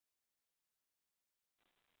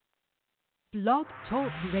Blog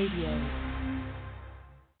Talk Radio.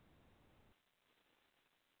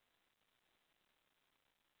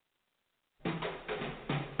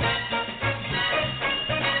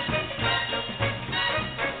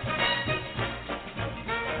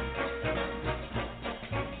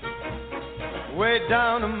 Way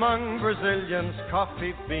down among Brazilians,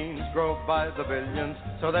 coffee beans grow by the billions,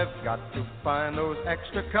 so they've got to find those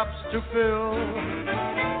extra cups to fill.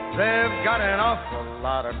 They've got an awful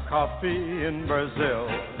lot of coffee in Brazil.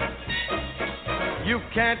 You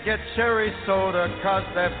can't get cherry soda, 'cause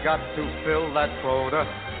they've got to fill that quota,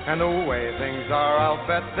 and the way things are, I'll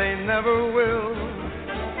bet they never will.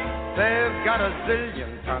 They've got a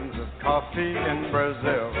zillion tons of coffee in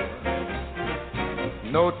Brazil.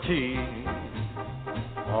 No tea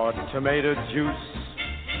or tomato juice,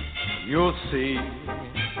 you'll see.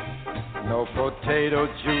 No potato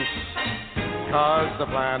juice, 'cause the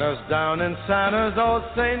planters down in Santa's all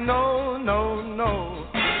say no, no, no.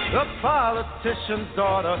 The politician's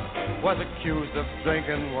daughter was accused of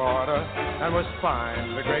drinking water and was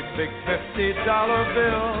fined a great big $50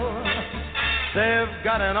 bill. They've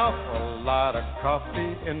got an awful lot of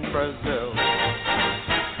coffee in Brazil.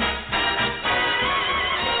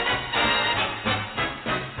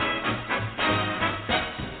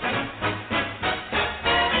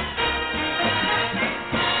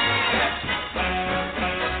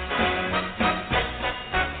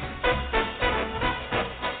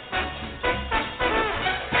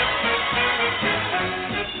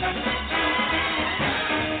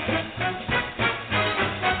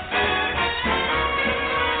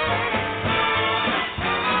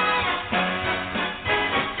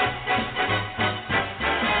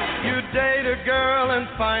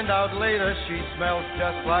 Later, she smells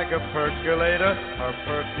just like a percolator. Her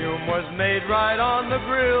perfume was made right on the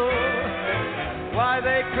grill. Why,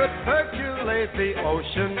 they could percolate the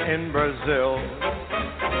ocean in Brazil.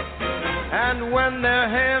 And when their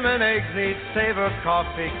ham and eggs need savor,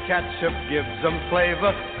 coffee ketchup gives them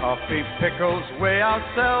flavor. Coffee pickles way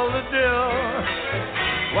outsell the dill.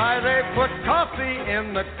 Why, they put coffee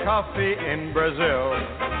in the coffee in Brazil.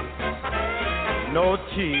 No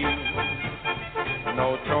tea,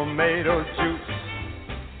 no tomato juice,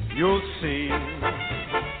 you'll see.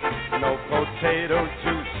 No potato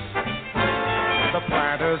juice. The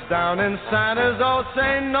planters down in Santa's all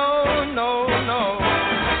say no, no, no.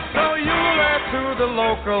 So you let to the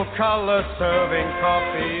local color, serving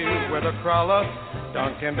coffee with a crawler.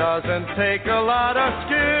 Dunkin' doesn't take a lot of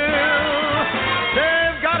skill.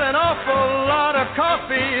 They've got an awful lot of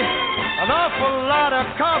coffee, an awful lot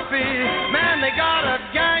of coffee. Man, they got a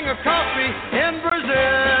gang of coffee in Brazil.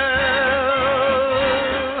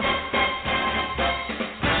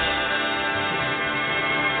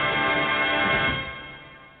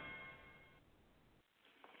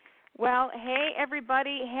 Well, hey,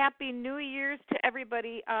 everybody. Happy New Year's to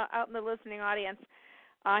everybody out in the listening audience.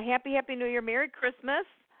 Happy New Year. Merry Christmas.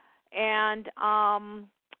 And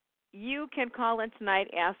you can call in tonight,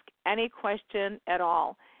 ask any question at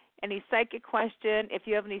all. Any psychic question. If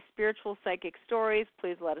you have any spiritual psychic stories,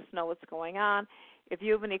 please let us know what's going on. If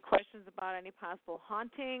you have any questions about any possible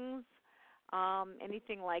hauntings,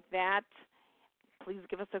 anything like that, please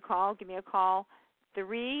give us a call. Give me a call.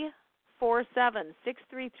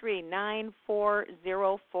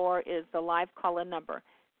 347-633-9404 is the live call-in number.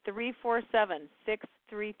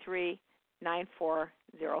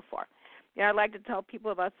 347-633-9404. Yeah, I'd like to tell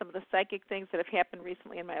people about some of the psychic things that have happened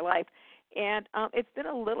recently in my life. And it's been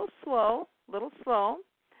a little slow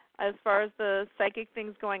as far as the psychic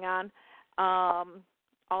things going on.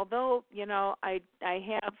 Although, you know, I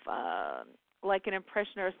have like an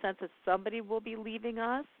impression or a sense that somebody will be leaving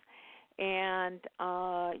us. And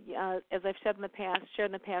as I've shared in the past,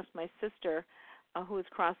 my sister, who has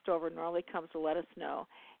crossed over, normally comes to let us know.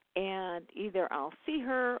 And either I'll see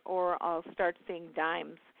her or I'll start seeing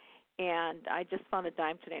dimes. And I just found a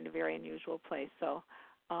dime today in a very unusual place. So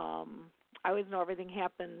I always know everything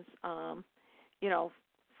happens, you know,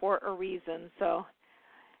 for a reason. So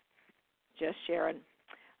just sharing.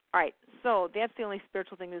 All right, so that's the only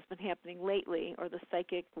spiritual thing that's been happening lately, or the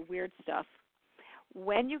psychic weird stuff.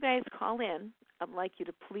 When you guys call in, I'd like you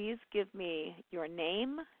to please give me your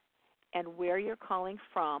name and where you're calling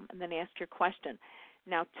from, and then ask your question.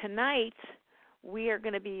 Now, tonight, we are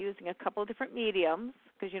going to be using a couple of different mediums,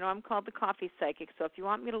 because you know I'm called the Coffee Psychic. So if you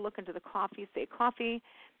want me to look into the coffee, say coffee.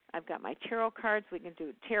 I've got my tarot cards. We can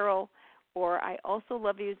do tarot. Or I also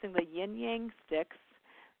love using the yin-yang sticks,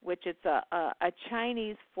 which is a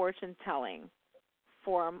Chinese fortune-telling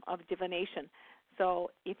form of divination.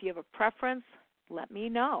 So if you have a preference, let me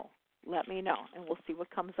know, and we'll see what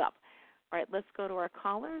comes up. All right, let's go to our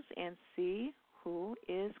callers and see who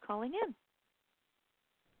is calling in.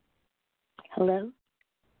 Hello?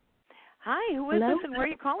 Hi, who is Hello? this and where are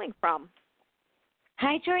you calling from?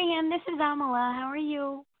 Hi, Jorianne. This is Amala. How are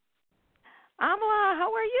you? Amala,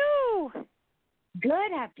 how are you?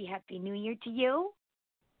 Good. Happy New Year to you.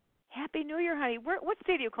 Happy New Year, honey. What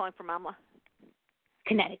state are you calling from, Amala?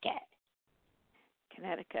 Connecticut.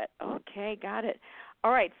 Connecticut. Okay, got it.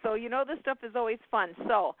 All right, so you know this stuff is always fun.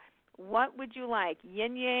 So what would you like,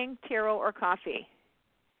 yin-yang, tarot, or coffee?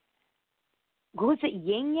 What was it,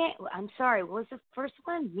 yin yang? I'm sorry, what was the first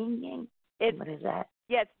one? Yin yang? What is that?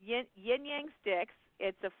 Yes, yin-yang sticks.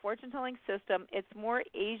 It's a fortune-telling system. It's more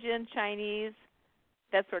Asian, Chinese,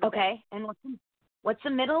 that sort of thing. Okay, and what's the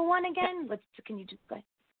middle one again? Can you just go?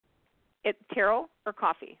 It's tarot or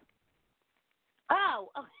coffee? Oh,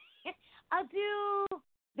 okay. I'll do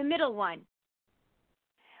the middle one.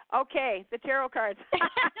 Okay, the tarot cards.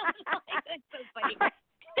 That's so funny.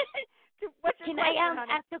 What's your Can question, I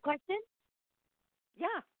honey? ask a question?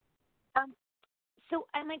 Yeah. So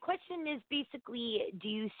my question is basically, do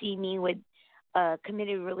you see me with a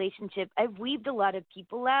committed relationship? I've weaved a lot of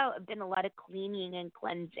people out. I've done a lot of cleaning and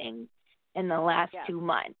cleansing in the last 2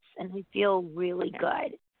 months, and I feel really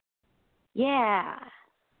good. Yeah.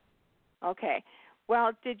 Okay.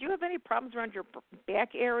 Well, did you have any problems around your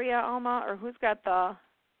back area, Alma, or who's got the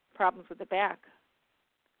problems with the back?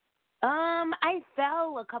 I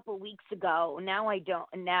fell a couple weeks ago. Now I don't.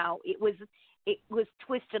 Now it was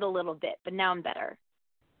twisted a little bit, but now I'm better.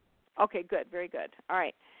 Okay, good. Very good. All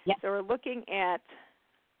right. Yeah. So we're looking at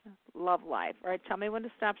love life. All right, tell me when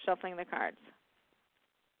to stop shuffling the cards.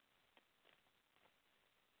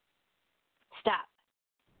 Stop.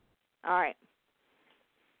 All right.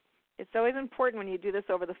 It's always important when you do this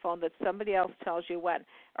over the phone that somebody else tells you when.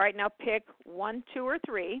 All right, now pick 1, 2, or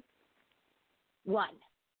 3. 1.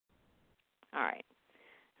 All right.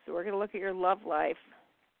 So we're going to look at your love life,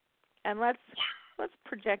 and let's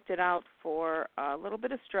project it out for a little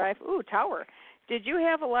bit of strife. Ooh, Tower. Did you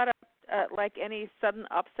have a lot of any sudden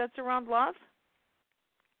upsets around love?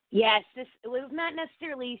 Yes, it was not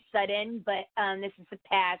necessarily sudden, but this is the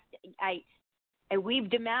past. I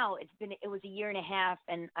weaved him out. It was a year and a half,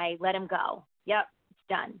 and I let him go. Yep, it's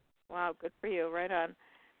done. Wow, good for you. Right on.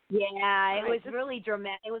 Yeah, it was really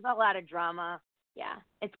dramatic. It was a lot of drama. Yeah,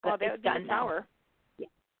 it's good. Well, that it's would be done the Tower. Yeah.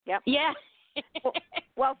 Yep. Yeah.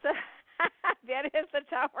 well, so that is the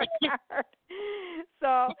Tower card.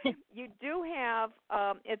 So you do have,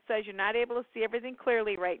 it says you're not able to see everything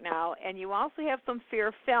clearly right now, and you also have some fear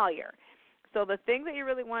of failure. So the thing that you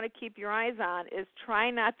really want to keep your eyes on is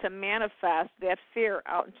try not to manifest that fear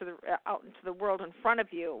out into the world in front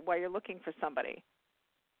of you while you're looking for somebody.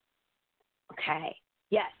 Okay.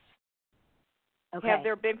 Yes. Okay. Have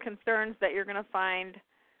there been concerns that you're going to find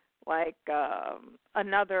like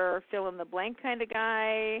another fill-in-the-blank kind of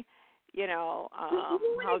guy? You know,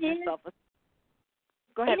 how's your self-esteem?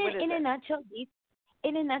 Go ahead.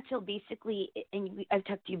 In a nutshell, basically, and I've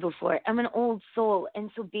talked to you before, I'm an old soul, and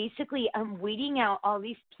so basically I'm weeding out all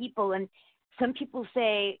these people, and some people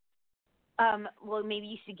say, well, maybe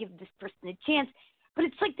you should give this person a chance, but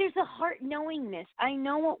it's like there's a heart knowingness. I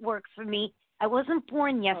know what works for me. I wasn't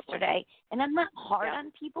born yesterday, and I'm not hard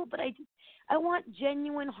on people, but I want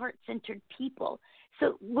genuine, heart-centered people.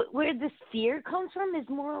 So where this fear comes from is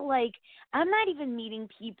more like I'm not even meeting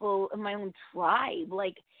people in my own tribe.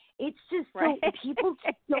 Like, it's just so people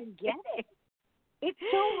just don't get it. It's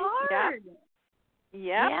so hard.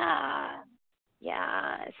 Yeah.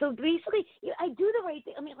 Yeah. So basically, I do the right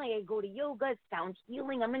thing. I mean, like I go to yoga, sound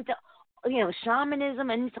healing. I'm into,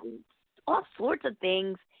 shamanism. I'm into all sorts of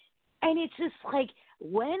things. And it's just like,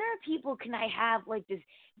 can I have like this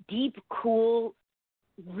deep, cool,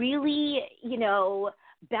 really,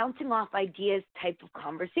 bouncing off ideas type of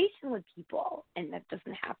conversation with people? And that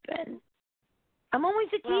doesn't happen. I'm always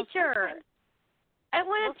a teacher. I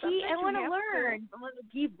want to teach. I want to learn from other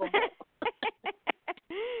people.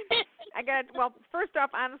 First off,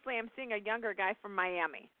 honestly, I'm seeing a younger guy from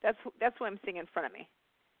Miami. That's who I'm seeing in front of me.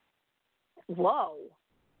 Whoa.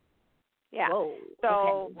 Yeah. Whoa.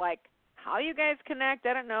 So, how you guys connect,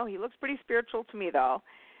 I don't know. He looks pretty spiritual to me, though.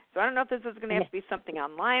 So I don't know if this is going to have to be something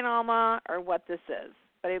online, Alma, or what this is.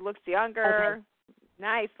 But he looks younger,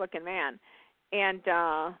 nice-looking man, and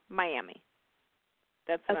Miami.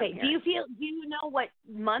 That's what I'm hearing. Do you know what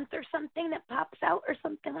month or something that pops out or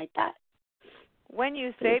something like that? When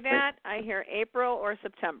you say that, I hear April or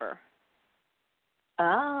September.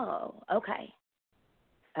 Oh, okay.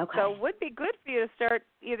 Okay. So it would be good for you to start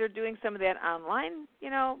either doing some of that online,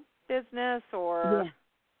 business or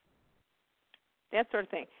that sort of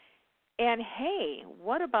thing. And hey,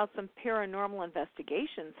 what about some paranormal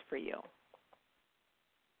investigations for you?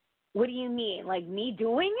 What do you mean? Like me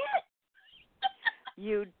doing it?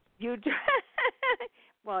 You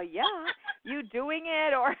well, yeah, you doing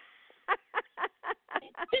it or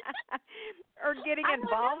or getting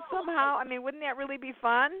involved somehow. I mean, wouldn't that really be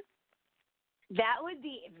fun? That would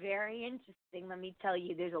be very interesting. Let me tell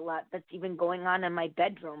you, there's a lot that's even going on in my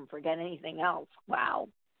bedroom. Forget anything else. Wow.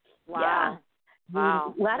 Wow. Yeah.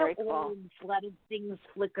 Wow. A lot Very of cool. orbs, a lot of things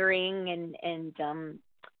flickering, and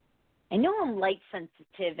I know I'm light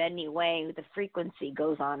sensitive anyway. The frequency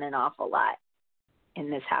goes on and off a lot in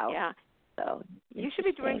this house. Yeah. So you should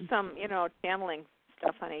be doing some, channeling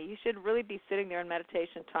stuff, honey. You should really be sitting there in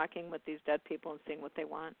meditation, talking with these dead people and seeing what they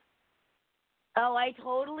want. Oh, I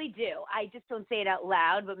totally do. I just don't say it out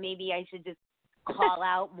loud, but maybe I should just call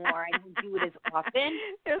out more. I don't do it as often.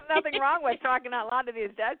 There's nothing wrong with talking out loud to these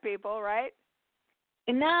dead people, right?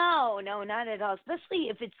 No, not at all. Especially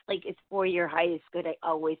if it's like it's for your highest good. I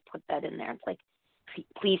always put that in there. It's like,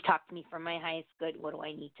 please talk to me for my highest good. What do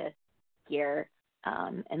I need to hear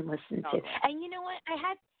and listen to? And you know what?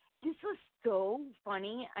 This was so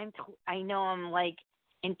funny. I know I'm like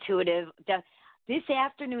intuitive. This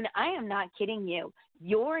afternoon, I am not kidding you.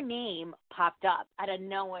 Your name popped up out of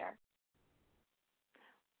nowhere.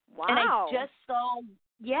 Wow. And I just saw,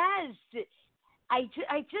 yes,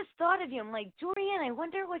 I just thought of you. I'm like, Jorianne, I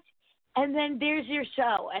wonder what, and then there's your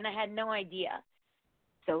show, and I had no idea.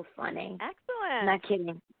 So funny. Excellent. Not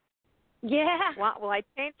kidding. Yeah. Well, I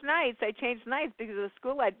changed nights. Because of the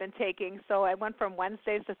school I'd been taking, so I went from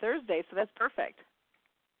Wednesdays to Thursdays, so that's perfect.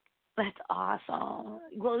 That's awesome.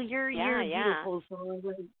 Well, you're beautiful. So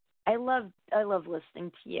I love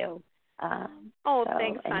listening to you.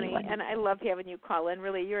 Thanks, anyway. honey. And I love having you call in.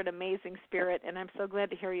 Really, you're an amazing spirit, and I'm so glad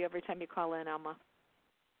to hear you every time you call in, Alma.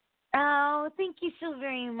 Oh, thank you so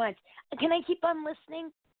very much. Can I keep on listening?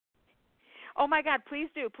 Oh my God, please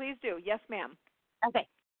do. Yes, ma'am. Okay.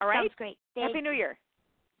 All right. Sounds great. Happy New Year.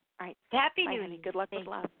 All right. Happy Bye, New honey. Year. Good luck with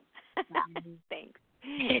love. Thanks.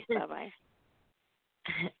 Bye-bye.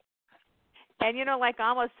 And, like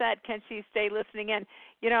Alma said, can she stay listening in?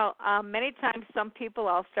 Many times some people,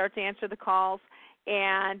 I'll start to answer the calls,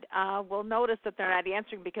 and we'll notice that they're not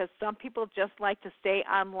answering because some people just like to stay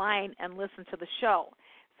online and listen to the show.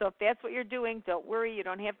 So if that's what you're doing, don't worry. You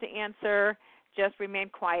don't have to answer. Just remain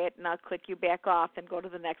quiet, and I'll click you back off and go to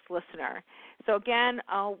the next listener. So, again,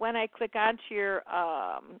 when I click onto your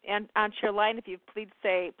line, if you please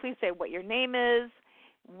say what your name is,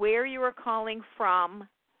 where you are calling from,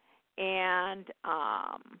 and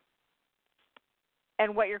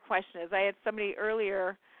what your question is. I had somebody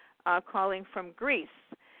earlier calling from Greece,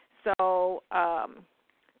 so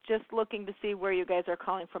just looking to see where you guys are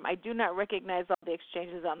calling from. I do not recognize all the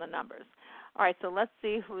exchanges on the numbers. All right, so let's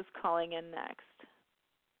see who's calling in next.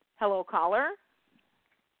 Hello, caller.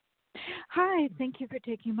 Hi, thank you for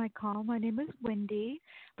taking my call. My name is Wendy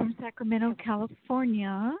from Sacramento,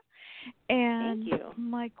 California, and thank you.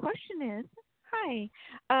 My question is, hi,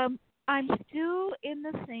 I'm still in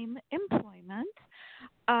the same employment,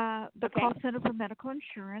 the call center for medical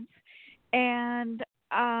insurance, and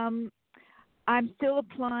I'm still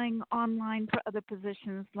applying online for other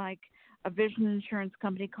positions like a vision insurance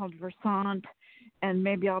company called Versant, and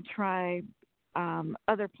maybe I'll try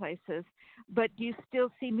other places. But do you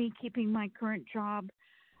still see me keeping my current job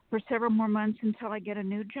for several more months until I get a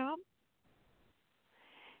new job?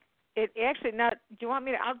 It actually now. Do you want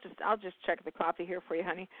me to? I'll just check the copy here for you,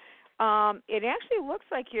 honey. It actually looks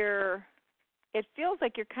like it feels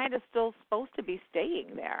like you're kind of still supposed to be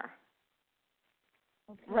staying there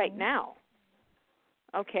right now.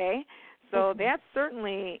 Okay, so that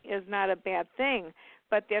certainly is not a bad thing.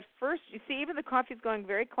 But that first, you see, even the coffee's going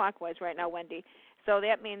very clockwise right now, Wendy. So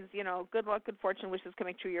that means, good luck, good fortune, wishes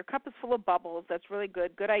coming true. Your cup is full of bubbles. That's really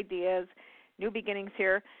good. Good ideas, new beginnings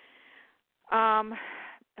here.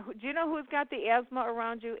 Do you know who's got the asthma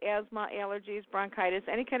around you? Asthma, allergies, bronchitis,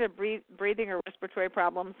 any kind of breathing or respiratory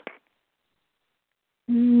problems?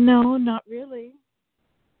 No, not really.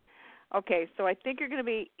 Okay, so I think you're going to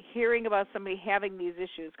be hearing about somebody having these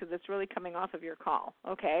issues because it's really coming off of your call,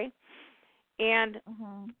 okay? And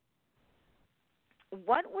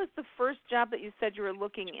what was the first job that you said you were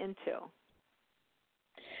looking into?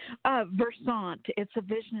 Versant. It's a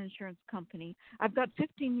vision insurance company. I've got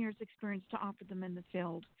 15 years experience to offer them in the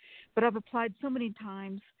field, but I've applied so many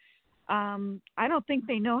times. I don't think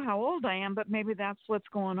they know how old I am, but maybe that's what's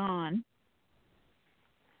going on.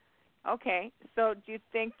 Okay, so do you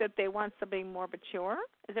think that they want somebody more mature?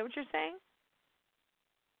 Is that what you're saying?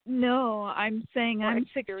 No, I'm saying more I'm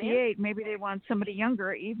experience? 68. Maybe they want somebody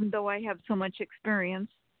younger, even though I have so much experience.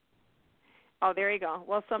 Oh, there you go.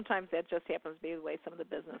 Well, sometimes that just happens to be the way some of the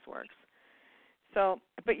business works. So,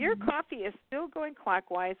 but your coffee is still going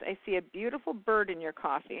clockwise. I see a beautiful bird in your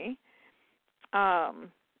coffee.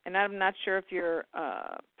 And I'm not sure if you're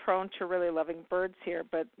prone to really loving birds here,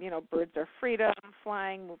 but, birds are freedom,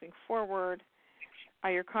 flying, moving forward.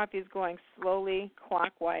 Your coffee is going slowly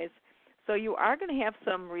clockwise. So you are going to have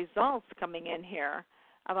some results coming in here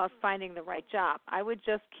about finding the right job. I would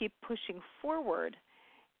just keep pushing forward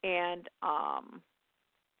and,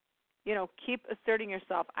 keep asserting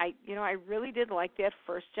yourself. I really did like that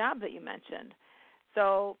first job that you mentioned.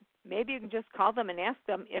 So maybe you can just call them and ask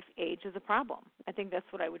them if age is a problem. I think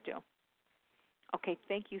that's what I would do. Okay,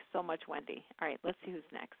 thank you so much, Wendy. All right, let's see who's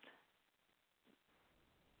next.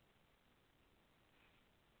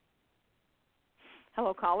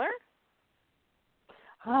 Hello, caller.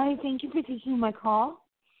 Hi, thank you for taking my call.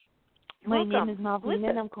 You're welcome. My name is Malvina,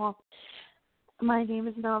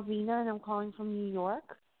 and I'm calling from New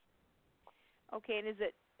York. Okay, and is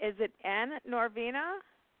it N Norvina?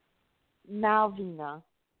 Malvina.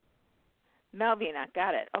 Malvina,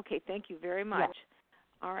 got it. Okay, thank you very much. Yes.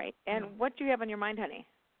 All right, and what do you have on your mind, honey?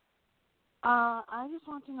 I just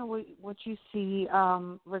want to know what you see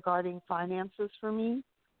regarding finances for me.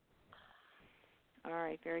 All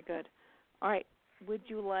right, very good. All right, would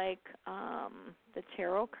you like the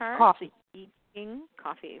tarot card? Coffee. The King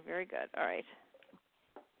coffee. Very good. All right.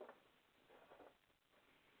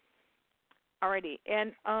 All righty,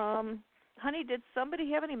 and honey, did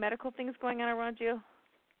somebody have any medical things going on around you?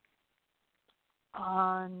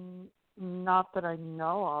 Not that I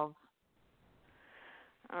know of.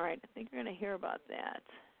 All right, I think you're going to hear about that.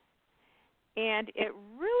 And it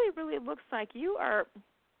really, really looks like you're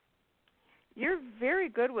very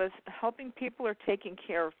good with helping people or taking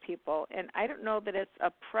care of people. And I don't know that it's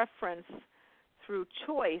a preference through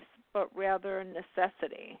choice, but rather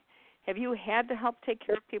necessity. Have you had to help take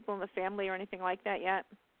care of people in the family or anything like that yet?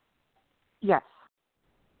 Yes.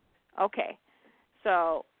 Okay.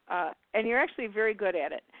 So, and you're actually very good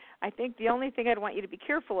at it. I think the only thing I'd want you to be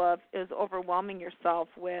careful of is overwhelming yourself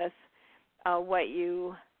with what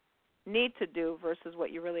you need to do versus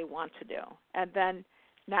what you really want to do, and then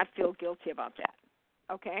not feel guilty about that.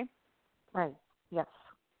 Okay? Right. Yes.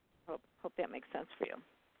 Hope that makes sense for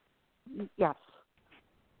you. Yes.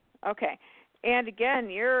 Okay. And again,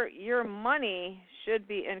 your money should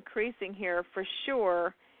be increasing here for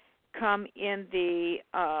sure. Come in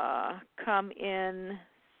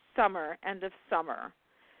summer, end of summer.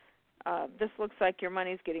 This looks like your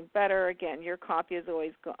money's getting better. Again, your coffee is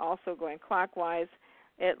always also going clockwise.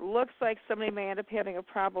 It looks like somebody may end up having a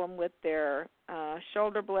problem with their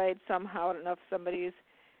shoulder blade somehow. I don't know if somebody's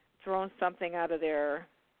thrown something out of their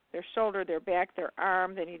shoulder, their back, their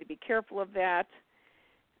arm. They need to be careful of that.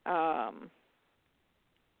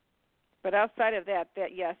 But outside of that,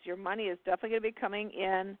 yes, your money is definitely going to be coming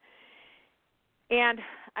in. And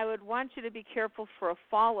I would want you to be careful for a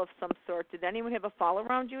fall of some sort. Did anyone have a fall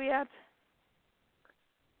around you yet?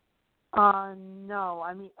 No.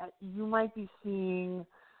 I mean, you might be seeing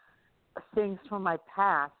things from my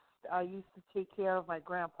past. I used to take care of my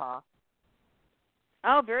grandpa.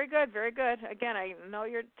 Oh, very good, very good. Again, I know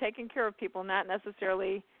you're taking care of people, not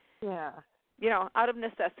necessarily, out of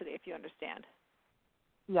necessity, if you understand.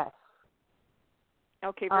 Yes.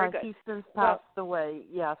 Okay, very good. He's since passed away,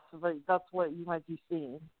 yes, but that's what you might be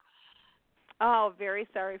seeing. Oh, very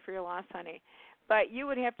sorry for your loss, honey. But you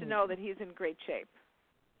would have to know that he's in great shape.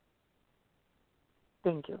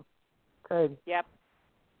 Thank you. Good. Yep.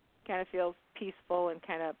 Kind of feels peaceful and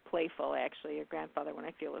kind of playful, actually, your grandfather, when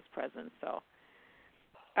I feel his presence. So,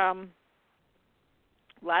 a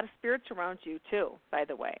lot of spirits around you, too, by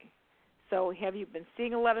the way. So have you been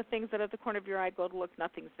seeing a lot of things out of the corner of your eye? Go to look,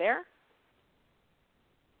 nothing's there?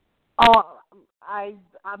 Oh,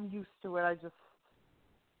 I'm used to it.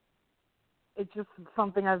 It's just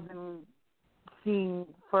something I've been seeing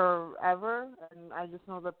forever, and I just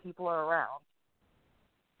know that people are around.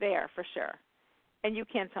 They are, for sure. And you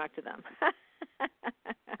can't talk to them.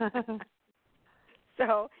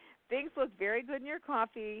 So things look very good in your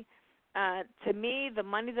coffee. To me, the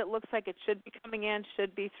money that looks like it should be coming in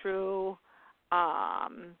should be through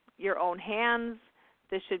your own hands.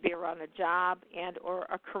 This should be around a job and or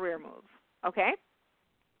a career move. Okay?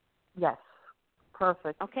 Yes.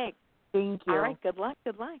 Perfect. Okay. Thank you. All right. Good luck.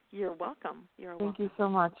 Good luck. You're welcome. Thank you so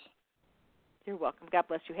much. You're welcome. God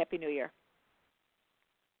bless you. Happy New Year.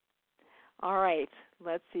 All right.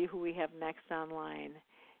 Let's see who we have next online.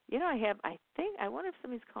 I wonder if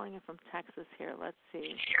somebody's calling in from Texas here. Let's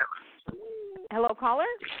see. Hello, caller?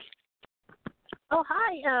 Oh,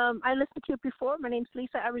 hi. I listened to you before. My name's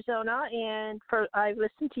Lisa, Arizona, and I've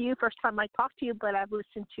listened to you. First time I talked to you, but I've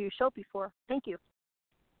listened to your show before. Thank you.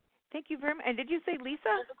 Thank you very much. And did you say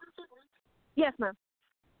Lisa? Yes, ma'am.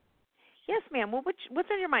 Yes, ma'am. Well, what's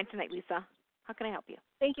on your mind tonight, Lisa? How can I help you?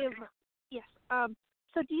 Thank you. Yes.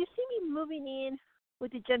 So do you see me moving in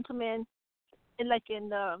with a gentleman in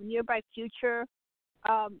the nearby future,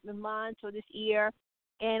 a month or this year,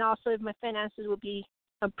 and also if my finances will be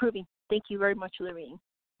improving? Thank you very much, Lorraine.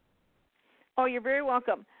 Oh, you're very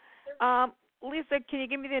welcome. Lisa, can you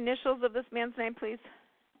give me the initials of this man's name, please?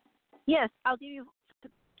 Yes, I'll give you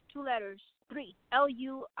 2 letters. 3.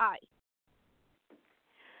 L-U-I.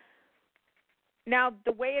 Now,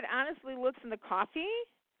 the way it honestly looks in the coffee,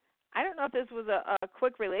 I don't know if this was a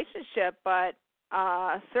quick relationship, but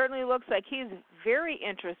certainly looks like he's very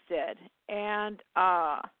interested and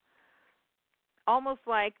almost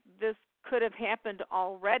like this could have happened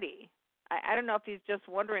already. I don't know if he's just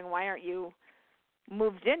wondering why aren't you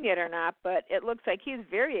moved in yet or not, but it looks like he's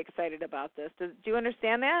very excited about this. Do you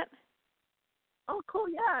understand that? Oh, cool.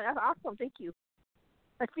 Yeah, that's awesome. Thank you.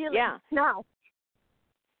 I feel Yeah. it now.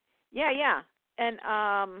 Yeah. And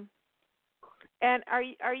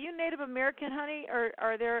are you Native American, honey, or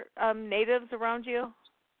are there natives around you?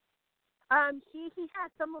 He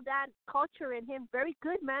has some of that culture in him. Very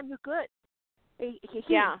good, ma'am. You're good.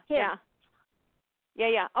 Yeah.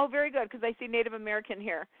 Oh, very good, because I see Native American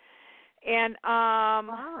here. And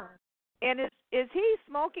and is he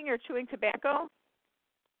smoking or chewing tobacco?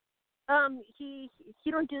 He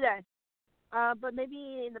don't do that. But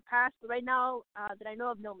maybe in the past. Right now, that I know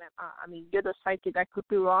of, no, ma'am. I mean, you're the psychic. I could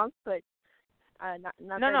be wrong, but not.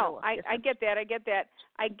 No. I get that. I get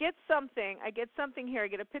something here. I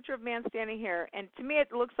get a picture of a man standing here, and to me,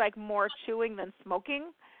 it looks like more chewing than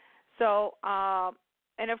smoking. So,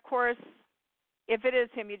 and of course, if it is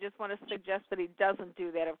him, you just want to suggest that he doesn't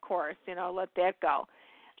do that. Of course, let that go.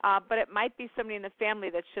 But it might be somebody in the family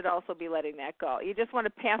that should also be letting that go. You just want to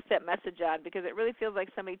pass that message on because it really feels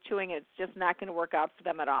like somebody chewing it. It's just not going to work out for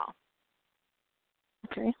them at all.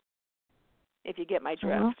 Okay. If you get my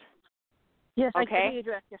drift. Yes, okay? I get your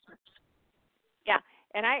drift. Yes, ma'am. Yeah,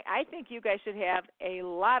 and I think you guys should have a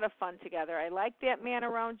lot of fun together. I like that man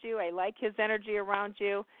around you. I like his energy around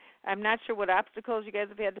you. I'm not sure what obstacles you guys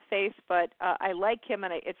have had to face, but I like him,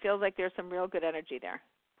 and it feels like there's some real good energy there.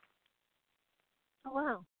 Oh,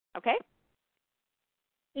 wow. Okay?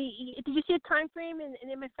 Did you see a time frame and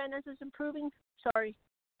my finances improving? Sorry.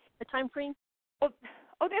 The time frame? Oh,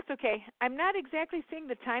 that's okay. I'm not exactly seeing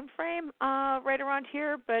the time frame right around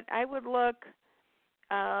here, but I would look.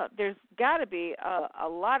 There's got to be a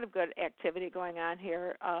lot of good activity going on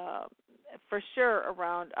here, for sure,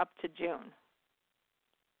 around up to June.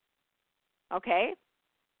 Okay?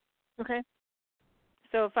 Okay.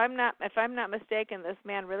 So if I'm not mistaken, this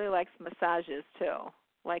man really likes massages too,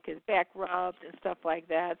 like his back rubbed and stuff like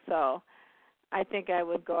that. So I think I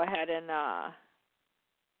would go ahead and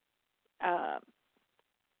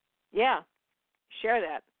share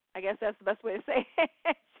that. I guess that's the best way to say it.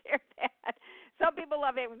 Share that. Some people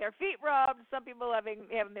love having their feet rubbed. Some people love having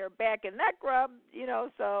their back and neck rubbed.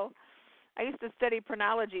 So I used to study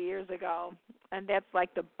phrenology years ago, and that's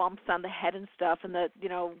like the bumps on the head and stuff, and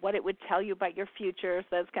what it would tell you about your future.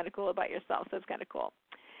 So that's kind of cool about yourself. So it's kind of cool.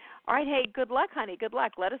 All right, hey, good luck, honey. Good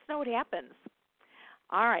luck. Let us know what happens.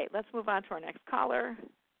 All right, let's move on to our next caller.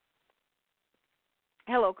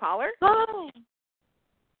 Hello, caller. Hi.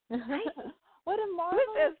 Hi. What a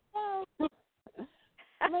marvelous show.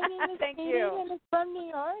 My name is Thank Katie, you. and it's from New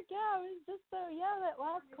York. Yeah, it was just that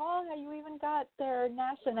last call, how you even got their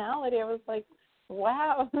nationality. I was like,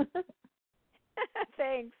 wow.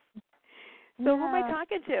 Thanks. So who am I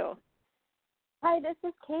talking to? Hi, this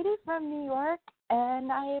is Katie from New York,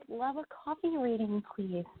 and I'd love a coffee reading,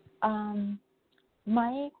 please.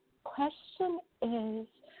 My question is,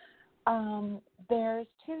 there's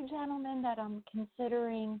 2 gentlemen that I'm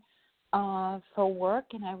considering for work,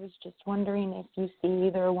 and I was just wondering if you see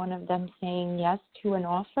either one of them saying yes to an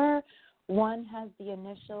offer. One has the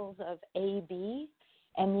initials of AB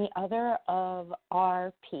and the other of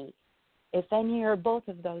RP. If any or both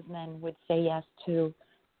of those men would say yes to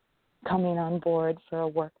coming on board for a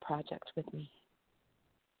work project with me,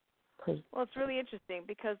 please. Well, it's really interesting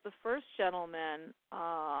because the first gentleman,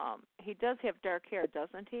 he does have dark hair,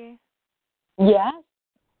 doesn't he? Yes.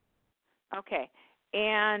 Okay.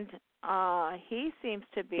 And he seems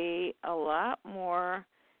to be a lot more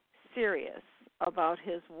serious about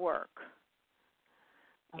his work.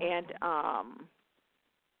 Okay.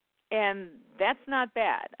 And that's not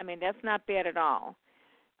bad. I mean, that's not bad at all.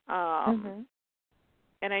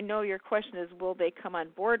 And I know your question is, will they come on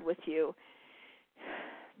board with you?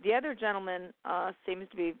 the other gentleman seems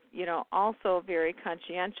to be, also very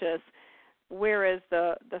conscientious, whereas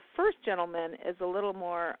the first gentleman is a little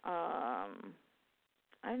more, I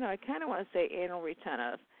don't know, I kind of want to say anal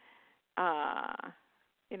retentive,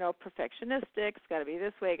 perfectionistic. It's got to be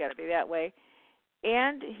this way, got to be that way.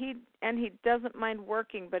 And he doesn't mind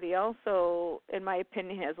working, but he also, in my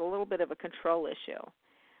opinion, has a little bit of a control issue.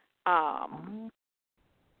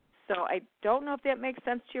 So I don't know if that makes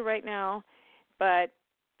sense to you right now,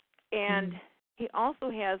 and he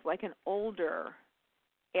also has like an older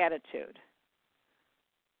attitude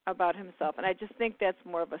about himself, and I just think that's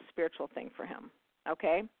more of a spiritual thing for him.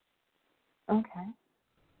 Okay. Okay.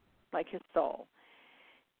 Like his soul.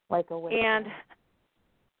 Like a wisdom. And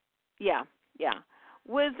yeah.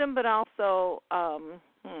 Wisdom, but also, how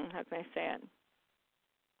can I say it?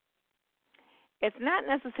 It's not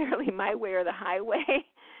necessarily my way or the highway,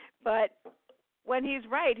 but when he's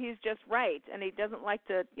right, he's just right, and he doesn't like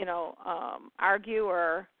to, argue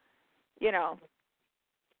or,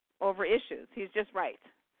 over issues. He's just right,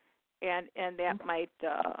 and that might.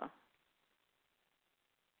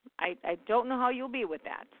 I don't know how you'll be with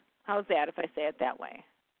that. How's that if I say it that way?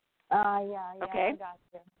 Yeah. Okay. I got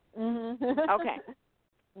you. Mm-hmm. Okay.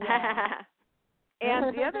 Yeah.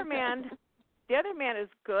 And the other man is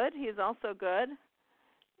good. He's also good,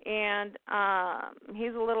 and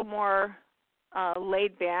he's a little more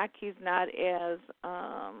laid back. He's not as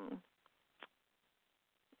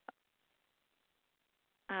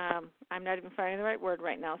I'm not even finding the right word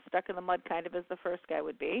right now. Stuck in the mud, kind of, as the first guy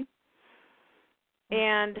would be.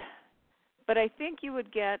 But I think you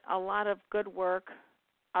would get a lot of good work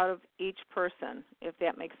out of each person, if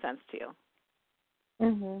that makes sense to you.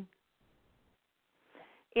 Mhm.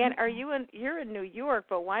 And you're in New York,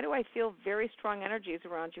 but why do I feel very strong energies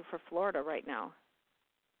around you for Florida right now?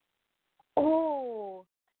 Oh,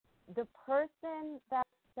 the person that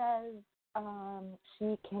says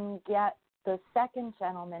she can get the second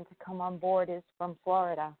gentleman to come on board is from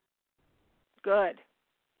Florida. Good.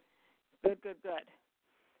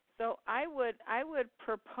 So I would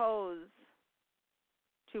propose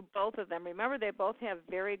to both of them. Remember, they both have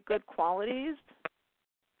very good qualities,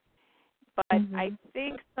 but I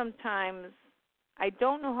think sometimes, I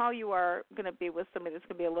don't know how you are going to be with somebody that's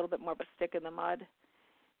going to be a little bit more of a stick in the mud,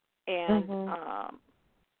 and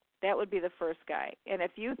that would be the first guy. And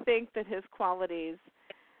if you think that his qualities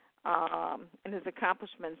and his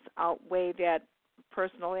accomplishments outweigh that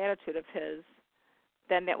personal attitude of his,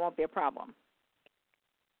 then that won't be a problem.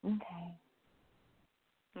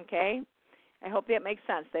 Okay? I hope that makes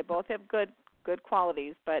sense. They both have good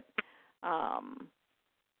qualities, but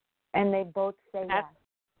and they both say yes.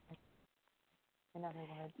 In other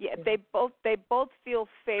words, yeah, they both feel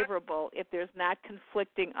favorable if there's not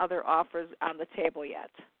conflicting other offers on the table yet.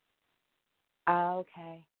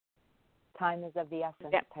 Okay. Time is of the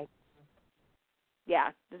essence. Yeah. Type.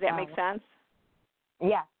 Yeah. Does that make sense?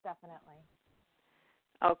 Yes, definitely.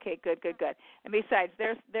 Okay, good. And besides,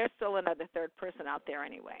 there's still another third person out there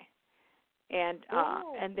anyway. And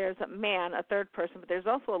there's a man, a third person, but there's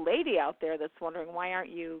also a lady out there that's wondering, why aren't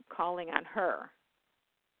you calling on her?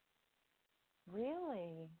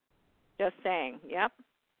 Really? Just saying. Yep.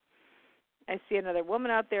 I see another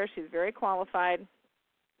woman out there. She's very qualified,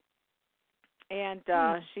 and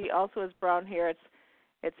she also has brown hair.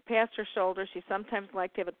 It's past her shoulder. She sometimes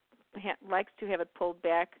likes to have it pulled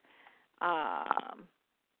back, kind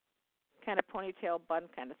of ponytail bun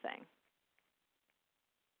kind of thing.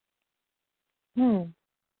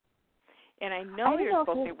 And I know you're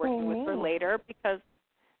supposed to be working with her later because,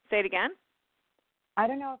 say it again? I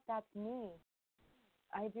don't know if that's me.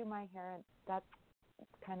 I do my hair, and that's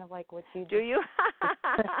kind of like what you do. Do you?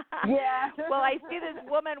 Yeah. Well, I see this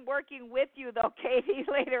woman working with you, though, Katie,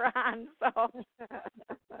 later on, so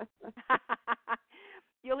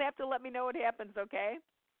you'll have to let me know what happens, okay?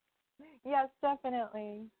 Yes,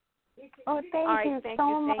 definitely. Oh, thank All right, you thank so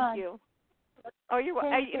you, much. Thank you. Oh, you're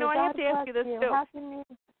welcome. Thank you. I have to ask you this, too.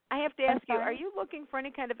 I have to ask you, are you looking for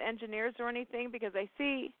any kind of engineers or anything? Because I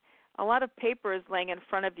see a lot of papers laying in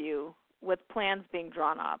front of you with plans being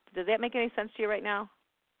drawn up. Does that make any sense to you right now?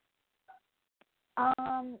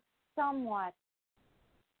 Somewhat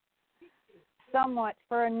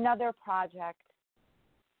for another project.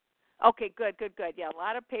 Okay, good. Yeah, a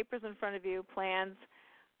lot of papers in front of you, plans,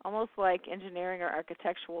 almost like engineering or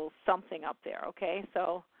architectural something up there, okay?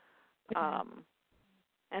 So,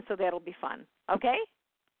 and so that'll be fun, okay?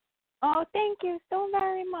 Oh, thank you so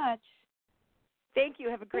very much. Thank you.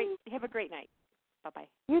 Have a great night. Bye-bye.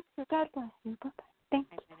 You too. God bless you. Bye-bye. Thank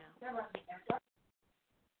you.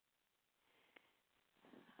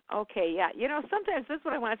 Okay, yeah. Sometimes this is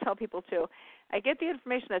what I want to tell people, too. I get the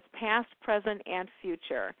information that's past, present, and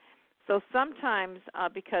future. So sometimes,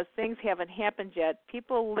 because things haven't happened yet,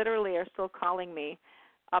 people literally are still calling me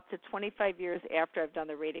up to 25 years after I've done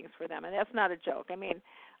the readings for them, and that's not a joke. I mean,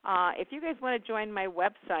 if you guys want to join my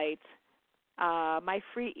website, my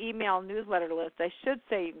free email newsletter list, I should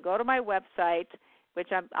say you can go to my website, which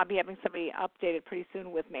I'll be having somebody updated pretty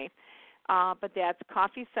soon with me. But that's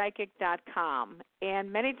coffeepscyhic.com.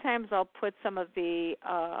 And many times I'll put some of the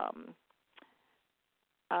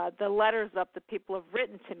letters up that people have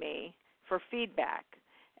written to me for feedback.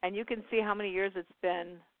 And you can see how many years it's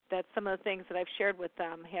been that some of the things that I've shared with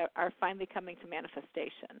them are finally coming to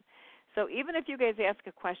manifestation. So even if you guys ask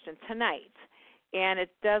a question tonight and it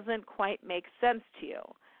doesn't quite make sense to you,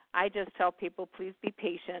 I just tell people, please be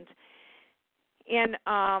patient and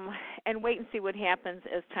wait and see what happens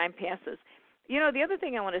as time passes. You know, the other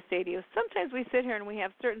thing I want to say to you is sometimes we sit here and we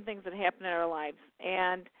have certain things that happen in our lives,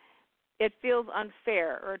 and it feels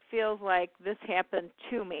unfair, or it feels like this happened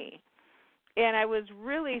to me. And I was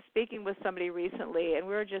really speaking with somebody recently, and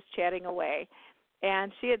we were just chatting away,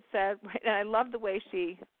 and she had said, and I love the way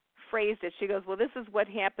she phrased it, she goes, well, this is what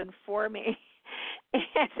happened for me.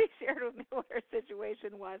 And she shared with me what her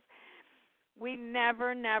situation was. We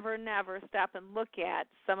never stop and look at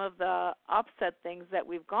some of the upset things that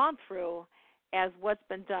we've gone through as what's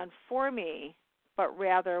been done for me, but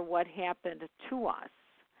rather what happened to us.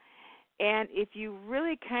 And if you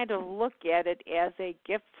really kind of look at it as a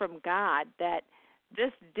gift from God that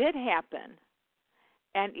this did happen,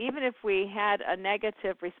 and even if we had a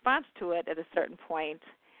negative response to it at a certain point,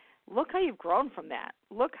 look how you've grown from that.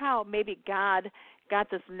 Look how maybe God got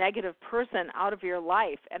this negative person out of your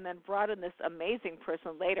life and then brought in this amazing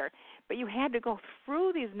person later. But you had to go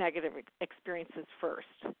through these negative experiences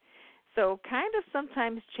first. So kind of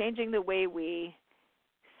sometimes changing the way we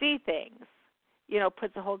see things, you know,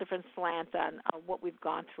 puts a whole different slant on what we've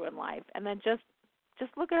gone through in life. And then just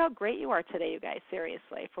look at how great you are today, you guys,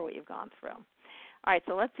 seriously, for what you've gone through. All right,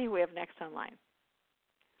 so let's see who we have next online.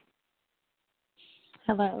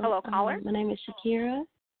 Hello, caller. My name is Shakira.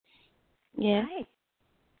 Yes. Hi.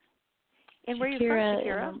 And where are you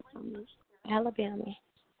from, Shakira? Alabama.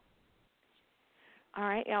 All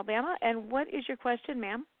right, Alabama. And what is your question,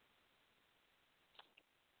 ma'am?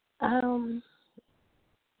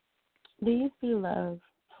 Do you see love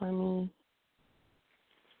for me?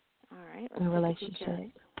 All right. In a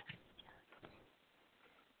relationship.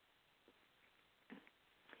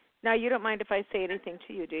 Now, you don't mind if I say anything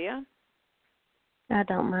to you, do you? I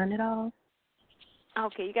don't mind at all.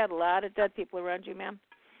 Okay, you got a lot of dead people around you, ma'am.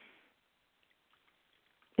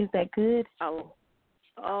 Is that good?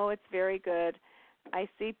 Oh, it's very good. I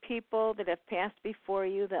see people that have passed before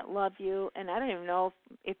you that love you, and I don't even know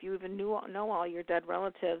if you even know all your dead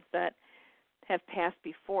relatives that have passed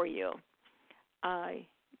before you.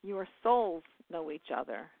 Your souls know each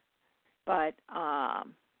other, but I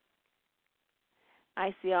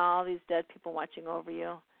see all these dead people watching over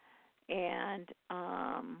you, and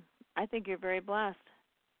I think you're very blessed.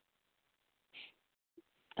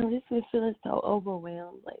 I've just been feeling so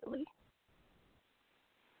overwhelmed lately.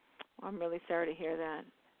 I'm really sorry to hear that.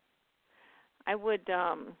 I would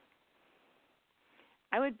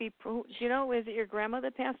be, do you know, is it your grandma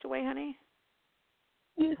that passed away, honey?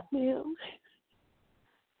 Yes, ma'am.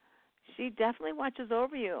 She definitely watches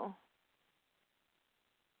over you.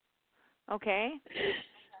 Okay?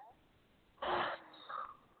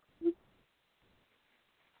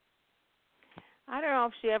 I don't know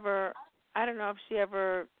if she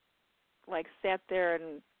ever like sat there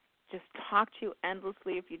and just talked to you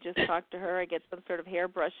endlessly. If you just talk to her, I get some sort of hair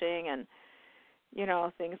brushing and, you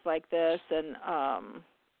know, things like this. And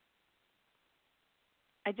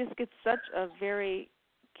I just get such a very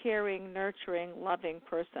caring, nurturing, loving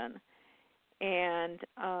person. And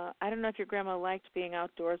I don't know if your grandma liked being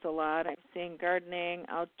outdoors a lot. I'm seeing gardening,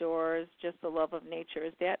 outdoors, just the love of nature.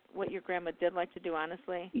 Is that what your grandma did like to do,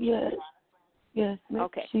 honestly? Yes. Yes.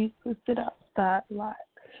 Okay. She used to sit outside a lot.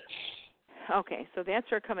 Okay, so that's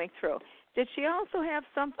her coming through. Did she also have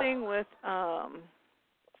something with, I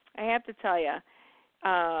have to tell you,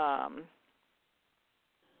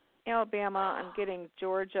 Alabama, I'm getting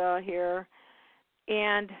Georgia here,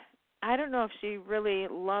 and I don't know if she really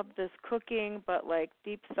loved this cooking, but like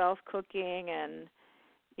deep south cooking, and,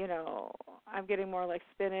 you know, I'm getting more like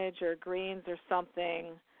spinach or greens or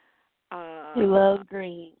something. She loves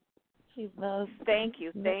greens. She loves. Thank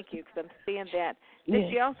you, because I'm seeing that.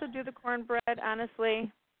 Did she also do the cornbread,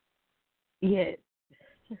 honestly? Yes.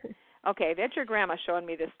 Okay, that's your grandma showing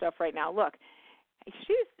me this stuff right now. Look,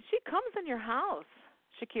 she comes in your house,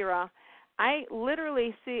 Shakira. I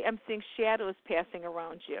literally I'm seeing shadows passing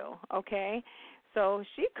around you, okay? So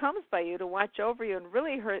she comes by you to watch over you, and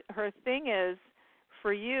really her thing is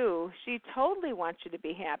for you, she totally wants you to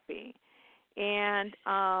be happy. And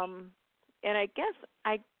I guess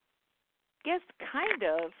kind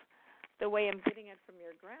of the way I'm getting it from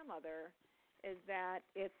your grandmother is that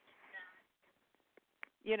it's,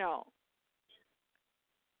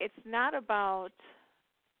 it's not about,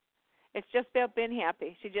 it's just about being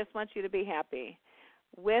happy. She just wants you to be happy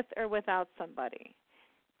with or without somebody.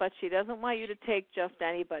 But she doesn't want you to take just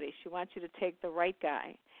anybody. She wants you to take the right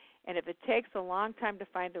guy. And if it takes a long time to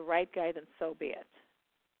find the right guy, then so be it.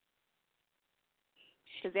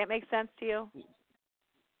 Does that make sense to you?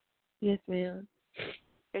 Yes, ma'am.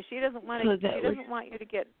 Because she doesn't want you to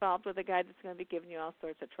get involved with a guy that's going to be giving you all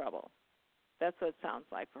sorts of trouble. That's what it sounds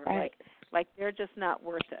like for her. Right. Like they're just not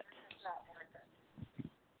worth it.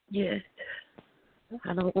 Yes.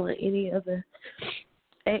 I don't want any other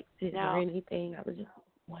exes No. or anything. I was just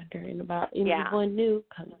wondering about anyone new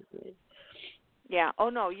coming in. Yeah. Oh,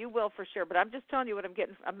 no, you will for sure. But I'm just telling you what I'm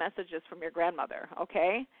getting messages from your grandmother,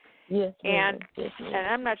 okay? Yes, ma'am. And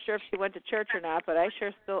I'm not sure if she went to church or not, but I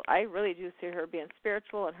really do see her being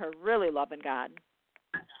spiritual and her really loving God.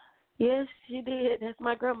 Yes, she did. That's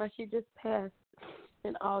my grandma. She just passed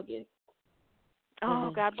in August.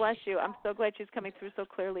 Oh, God bless you. I'm so glad she's coming through so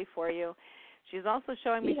clearly for you. She's also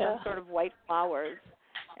showing me some sort of white flowers,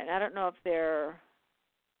 and I don't know if they're,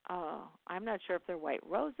 I'm not sure if they're white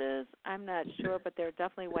roses. I'm not sure, but they're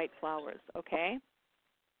definitely white flowers, okay?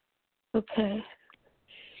 Okay.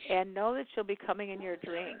 And know that she'll be coming in your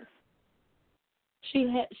dreams.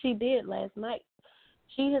 She did last night.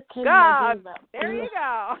 She has come God, in my dreams about there you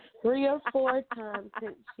go. 3 or 4 times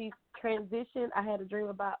since she transitioned. I had a dream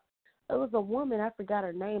about, it was a woman, I forgot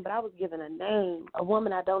her name, but I was given a name. A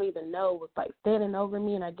woman I don't even know was like standing over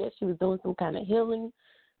me, and I guess she was doing some kind of healing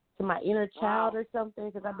to my inner child or something,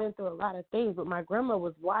 because I've been through a lot of things, but my grandma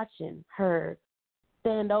was watching her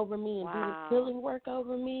stand over me and do this healing work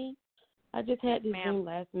over me. I just had this dream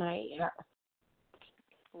last night.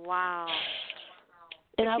 Wow.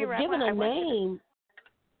 And I was given a name.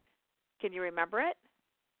 Can you remember it?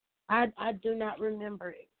 I do not remember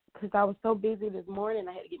it because I was so busy this morning.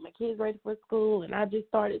 I had to get my kids ready for school, and I just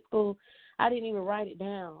started school. I didn't even write it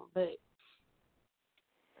down, but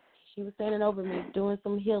she was standing over me doing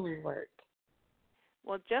some healing work.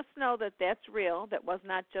 Well, just know that that's real. That was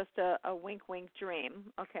not just a wink-wink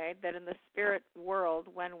dream, okay? That in the spirit world,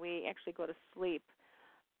 when we actually go to sleep,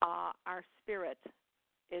 our spirit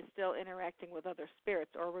is still interacting with other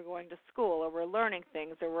spirits, or we're going to school, or we're learning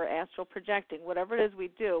things, or we're astral projecting. Whatever it is we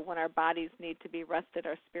do, when our bodies need to be rested,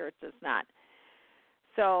 our spirit does not.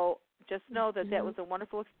 So just know that that was a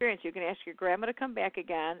wonderful experience. You can ask your grandma to come back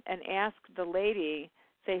again and ask the lady,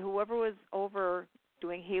 say, whoever was over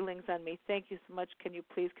doing healings on me, thank you so much. Can you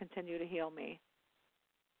please continue to heal me?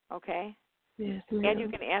 Okay? Yes, ma'am. And you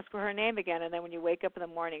can ask for her name again, and then when you wake up in the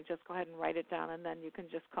morning, just go ahead and write it down, and then you can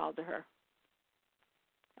just call to her.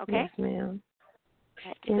 Okay? Yes, ma'am.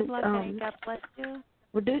 Right. Good luck, honey. God bless you.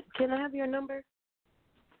 Can I have your number?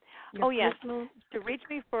 Yes. To reach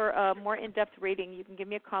me for a more in-depth reading, you can give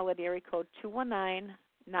me a call at area code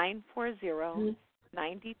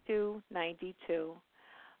 219-940-9292.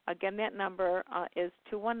 Again, that number is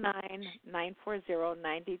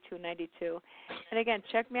 219-940-9292. And again,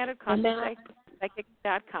 check me out at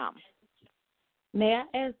CosmicPsychic.com. May I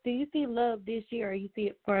ask, do you see love this year or you see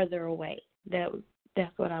it further away?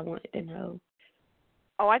 That's what I wanted to know.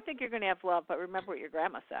 Oh, I think you're going to have love, but remember what your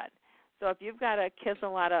grandma said. So if you've got to kiss a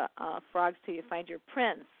lot of frogs till you find your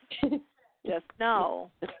prince, just know.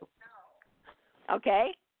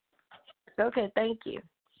 Okay? Okay, thank you.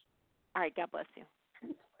 All right, God bless you.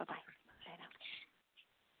 Bye-bye. Bye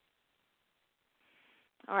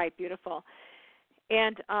now. All right, beautiful.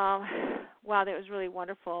 And, wow, that was really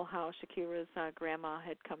wonderful how Shakira's grandma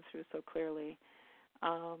had come through so clearly.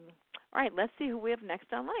 All right, let's see who we have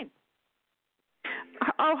next online.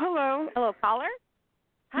 Oh, hello. Hello, caller?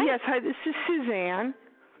 Hi. Yes, hi, this is Suzanne.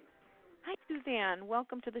 Hi, Suzanne.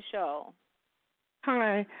 Welcome to the show.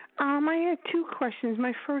 Hi. I had 2 questions.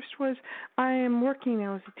 My first was, I am working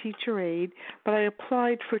now as a teacher aide, but I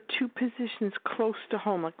applied for 2 positions close to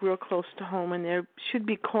home, like real close to home, and they should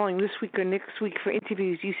be calling this week or next week for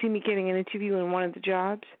interviews. Do you see me getting an interview in one of the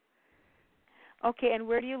jobs? Okay, and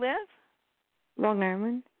where do you live? Long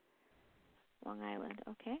Island. Long Island,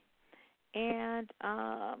 okay. And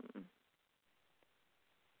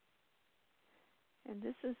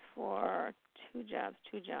this is for 2 jobs.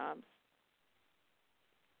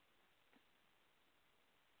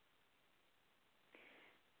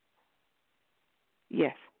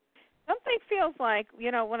 Yes. Something feels like,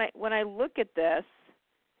 when I look at this,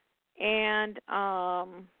 and I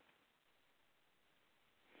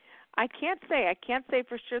can't say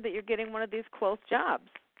for sure that you're getting one of these close jobs.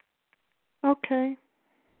 Okay.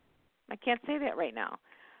 I can't say that right now.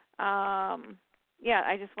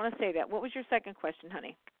 I just want to say that. What was your second question,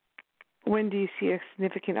 honey? When do you see a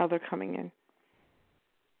significant other coming in?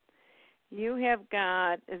 You have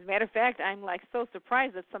got, as a matter of fact, I'm like so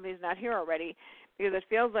surprised that somebody's not here already, because it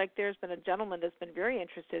feels like there's been a gentleman that's been very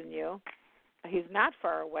interested in you. He's not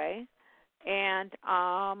far away. And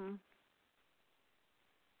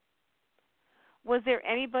was there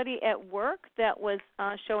anybody at work that was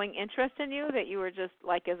showing interest in you, that you were just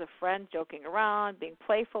like as a friend joking around, being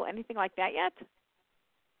playful, anything like that yet?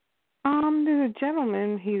 There's a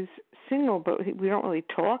gentleman. He's single, but we don't really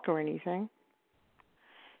talk or anything.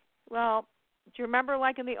 Well, do you remember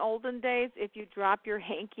like in the olden days, if you drop your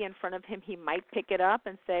hanky in front of him, he might pick it up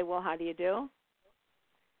and say, well, how do you do?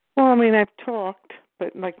 Well, I mean, I've talked,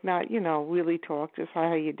 but like not, really talked. Just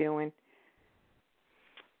how you doing?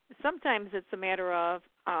 Sometimes it's a matter of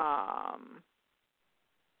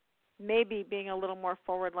maybe being a little more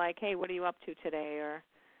forward, like, hey, what are you up to today, or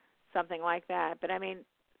something like that. But, I mean,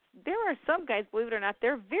 there are some guys, believe it or not,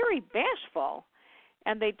 they're very bashful,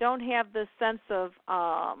 and they don't have this sense of,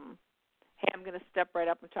 hey, I'm going to step right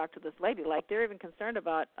up and talk to this lady. Like, they're even concerned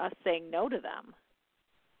about us saying no to them.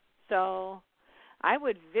 So I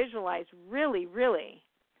would visualize really, really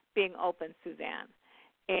being open, Suzanne.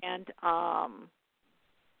 And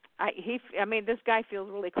this guy feels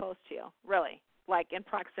really close to you, really, like in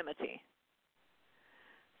proximity.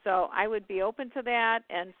 So I would be open to that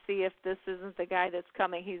and see if this isn't the guy that's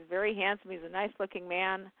coming. He's very handsome. He's a nice-looking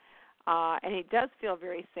man, and he does feel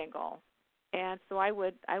very single. And so I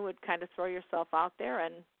would kind of throw yourself out there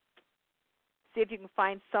and see if you can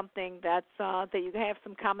find something that's that you have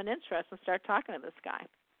some common interest and start talking to this guy.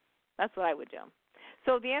 That's what I would do.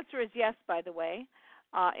 So the answer is yes, by the way,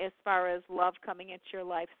 as far as love coming into your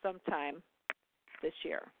life sometime this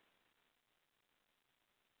year.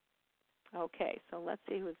 Okay, so let's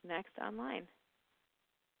see who's next online.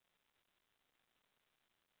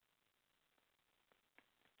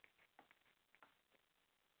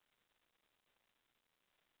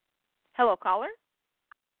 Hello, caller.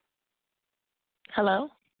 Hello.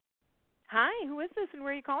 Hi, who is this and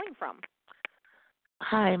where are you calling from?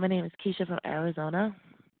 Hi, my name is Keisha from Arizona.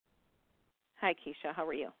 Hi, Keisha. How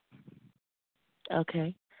are you?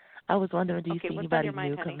 Okay. I was wondering, do you see anybody new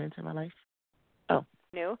honey? coming into my life? Oh,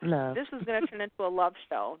 new? love. This is going to turn into a love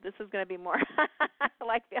show. This is going to be more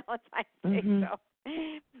like Valentine's Day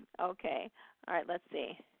show. Okay. All right, let's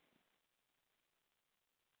see.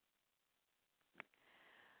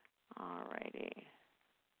 All righty.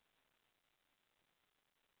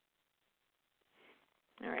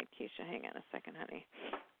 All right, Keisha, hang on a second, honey.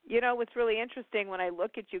 You know what's really interesting, when I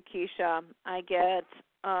look at you, Keisha, I get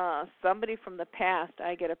somebody from the past.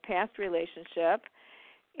 I get a past relationship,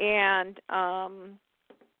 and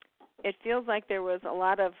it feels like there was a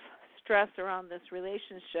lot of stress around this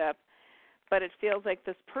relationship, but it feels like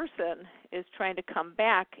this person is trying to come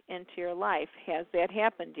back into your life. Has that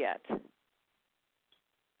happened yet?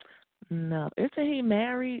 No. Isn't he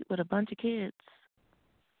married with a bunch of kids?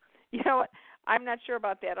 You know what? I'm not sure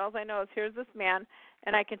about that. All I know is here's this man,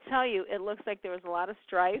 and I can tell you it looks like there was a lot of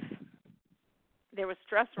strife. There was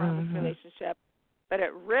stress around this relationship, but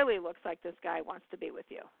it really looks like this guy wants to be with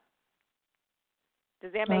you.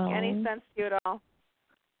 Does that make any sense to you at all?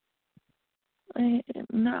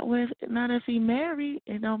 Not if he married.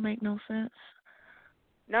 It don't make no sense.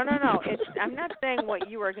 No. I'm not saying what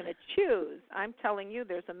you are going to choose. I'm telling you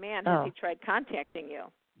there's a man. Has he tried contacting you?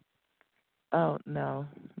 Oh, no,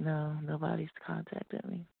 nobody's contacted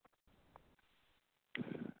me.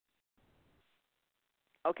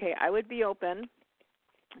 Okay, I would be open.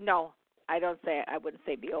 No, I wouldn't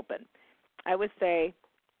say be open. I would say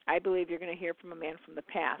I believe you're going to hear from a man from the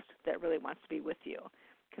past that really wants to be with you,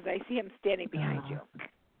 because I see him standing behind you.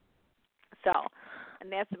 So,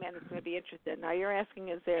 and that's the man that's going to be interested. Now you're asking,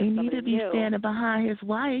 is there somebody new? He need to be standing behind his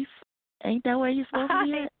wife. Ain't that where he's supposed to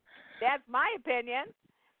be at? That's my opinion.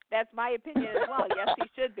 That's my opinion as well. Yes,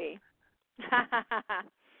 he should be.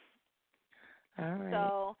 All right.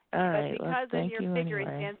 So, but because in your figure he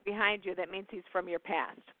stands behind you, that means he's from your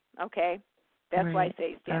past. Okay? That's why I say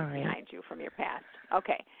he stands behind you from your past.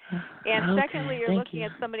 Okay. And secondly, you're looking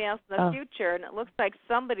at somebody else in the future, and it looks like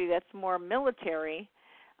somebody that's more military.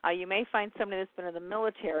 You may find somebody that's been in the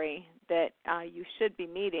military that you should be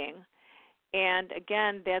meeting. And,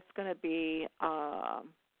 again, that's going to be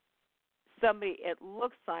somebody, it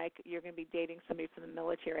looks like you're going to be dating somebody from the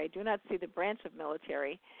military. I do not see the branch of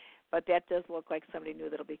military, but that does look like somebody new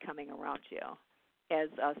that'll be coming around you as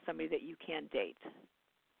somebody that you can date.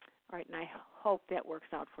 All right, and I hope that works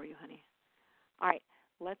out for you, honey. All right,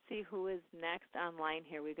 let's see who is next online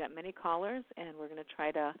here. We've got many callers, and we're going to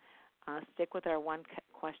try to stick with our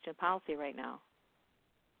one-question policy right now.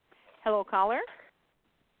 Hello, caller.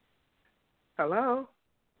 Hello.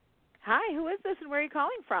 Hi, who is this, and where are you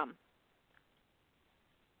calling from?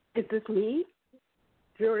 Is this me,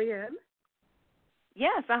 Jorianne?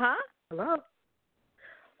 Yes, Hello.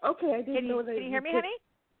 Okay, I didn't know that. Can you hear me, honey?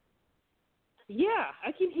 Yeah,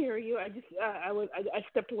 I can hear you. I just I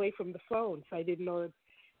stepped away from the phone, so I didn't know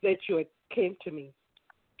that you had came to me.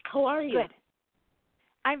 How are you? Good.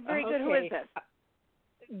 I'm very good. Who is this?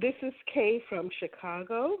 This is Kay from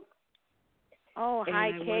Chicago. Oh,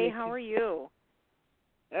 hi, Kay. How are you?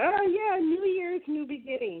 Yeah, New Year's, new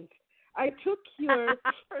beginnings. I took your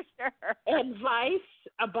for sure. advice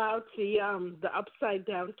about the upside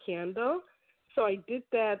down candle, so I did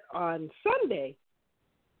that on Sunday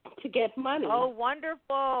to get money. Oh, wonderful!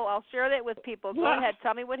 I'll share that with people. Go ahead.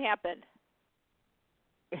 Tell me what happened.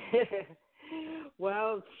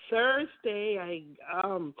 Well, Thursday,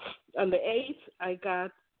 on the 8th, I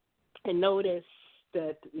got a notice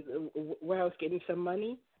that where I was getting some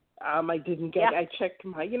money. I didn't get. I checked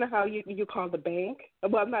my. You know how you call the bank?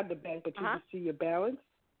 Well, not the bank, but you just see your balance.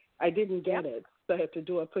 I didn't get it, so I had to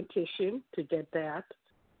do a petition to get that.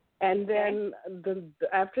 And then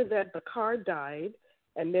after that, the car died,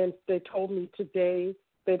 and then they told me today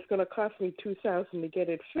that it's going to cost me $2,000 to get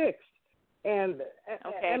it fixed. And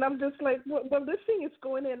I'm just like, well, this thing is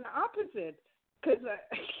going in the opposite because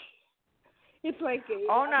it's like.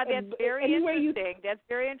 Oh no, that's very interesting. That's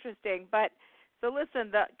very interesting, but. So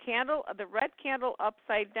listen, the red candle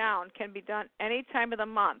upside down can be done any time of the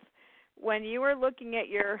month. When you are looking at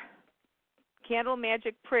your candle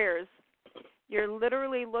magic prayers, you're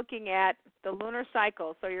literally looking at the lunar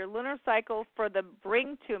cycle. So your lunar cycle for the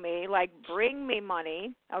bring to me, like bring me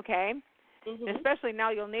money, okay? Mm-hmm. Especially now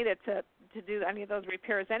you'll need it to do any of those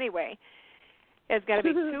repairs anyway. It's got to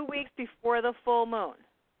be 2 weeks before the full moon,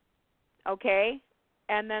 okay?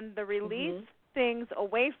 And then the release things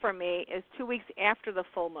away from me is 2 weeks after the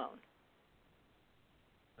full moon.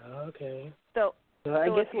 Okay. So I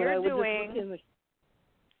guess if you're doing.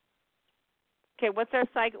 Okay, what's our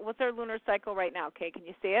cycle? What's our lunar cycle right now? Okay, can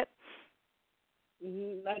you see it?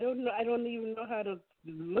 I don't know. I don't even know how to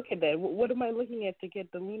look at that. What am I looking at to get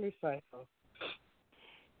the lunar cycle?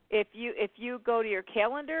 If you go to your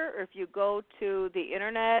calendar, or if you go to the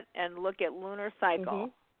internet and look at lunar cycle.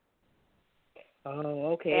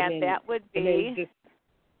 Oh, okay. And then, that would be.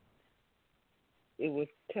 It would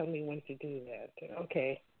tell me when to do that.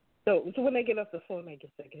 Okay. So when I get off the phone, I guess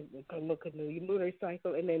I can go look at the lunar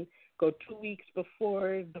cycle and then go 2 weeks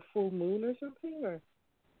before the full moon or something, or.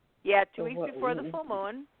 Yeah, 2 weeks before the full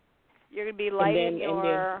moon, you're going to be lighting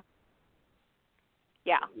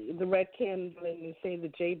the red candle and say the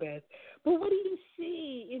J-Bath. But what do you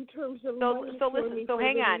see in terms of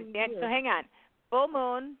hang on. Full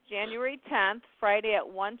moon, January 10th, Friday at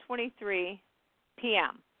 1:23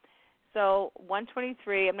 p.m. So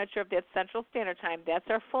 1:23, I'm not sure if that's Central Standard Time. That's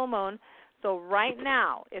our full moon. So right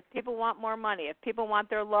now, if people want more money, if people want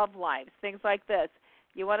their love lives, things like this,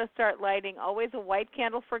 you want to start lighting always a white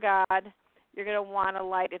candle for God. You're going to want to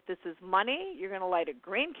light, if this is money, you're going to light a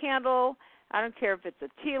green candle. I don't care if it's a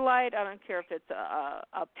tea light. I don't care if it's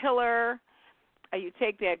a pillar. You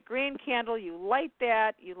take that green candle, you light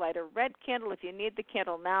that. You light a red candle if you need the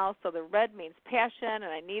candle now. So the red means passion, and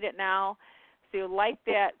I need it now. So you light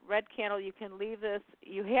that red candle. You can leave this.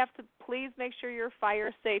 You have to please make sure you're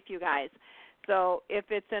fire safe, you guys. So if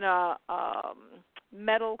it's in a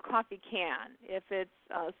metal coffee can, if it's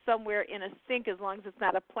somewhere in a sink, as long as it's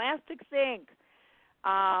not a plastic sink,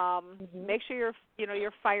 make sure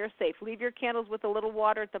you're fire safe. Leave your candles with a little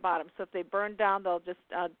water at the bottom. So if they burn down, they'll just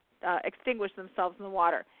extinguish themselves in the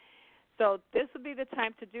water. So this would be the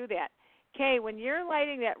time to do that. Okay, when you're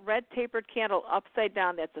lighting that red tapered candle upside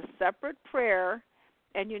down, that's a separate prayer,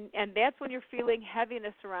 and that's when you're feeling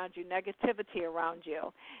heaviness around you, negativity around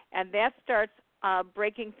you, and that starts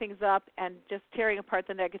breaking things up and just tearing apart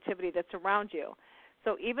the negativity that's around you.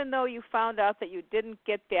 So even though you found out that you didn't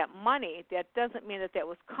get that money, that doesn't mean that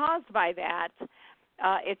was caused by that.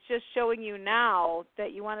 It's just showing you now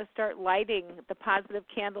that you want to start lighting the positive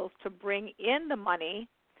candles to bring in the money.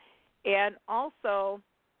 And also,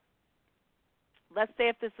 let's say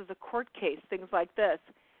if this is a court case, things like this,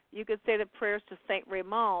 you could say the prayers to Saint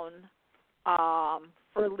Ramon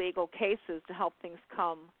for legal cases to help things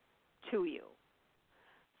come to you.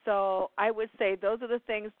 So I would say those are the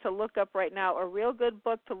things to look up right now. A real good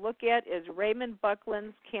book to look at is Raymond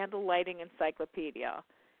Buckland's Candle Lighting Encyclopedia.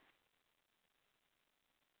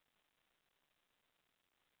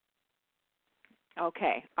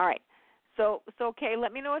 Okay, all right. So okay,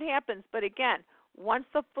 let me know what happens. But again, once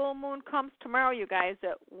the full moon comes tomorrow, you guys,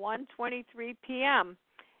 at 1:23 p.m.,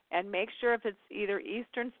 and make sure if it's either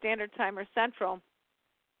Eastern Standard Time or Central,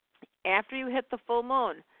 after you hit the full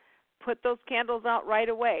moon, put those candles out right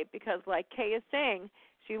away, because like Kay is saying,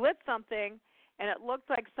 she lit something and it looked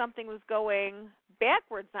like something was going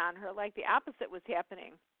backwards on her, like the opposite was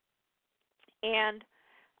happening. And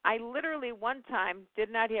I literally one time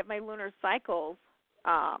did not have my lunar cycles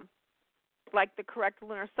like the correct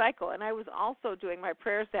lunar cycle, and I was also doing my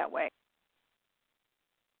prayers that way.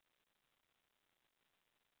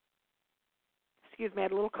 Excuse me, I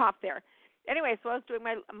had a little cough there. Anyway, so I was doing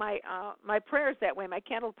my prayers that way, my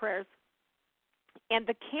candle prayers. And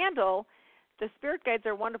the candle, the spirit guides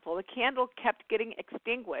are wonderful. The candle kept getting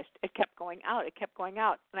extinguished. It kept going out. It kept going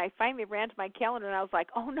out. And I finally ran to my calendar, and I was like,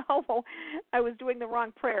 oh, no, I was doing the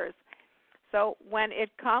wrong prayers. So when it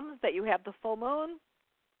comes that you have the full moon,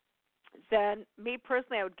 then me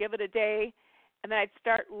personally, I would give it a day, and then I'd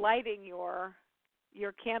start lighting your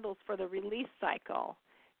candles for the release cycle,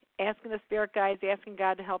 asking the spirit guides, asking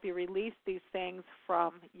God to help you release these things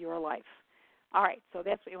from your life. All right, so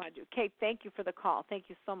that's what you want to do. Kate, thank you for the call. Thank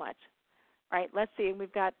you so much. All right, let's see.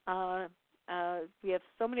 We've got we have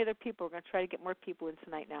so many other people. We're going to try to get more people in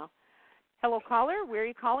tonight now. Hello, caller. Where are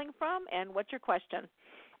you calling from, and what's your question?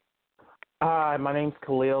 Hi, my name's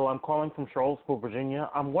Khalil. I'm calling from Charlottesville, Virginia.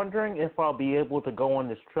 I'm wondering if I'll be able to go on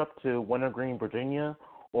this trip to Wintergreen, Virginia,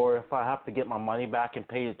 or if I have to get my money back and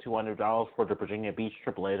pay the $200 for the Virginia Beach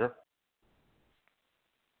trip later.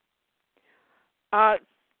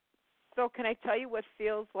 So can I tell you what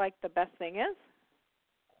feels like the best thing is?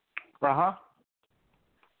 Uh-huh.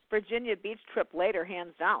 Virginia Beach trip later,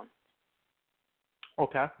 hands down.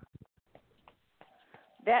 Okay.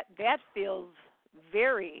 That feels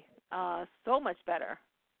very, so much better.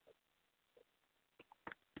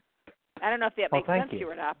 I don't know if that makes sense to you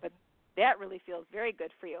or not, but that really feels very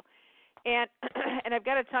good for you. And and I've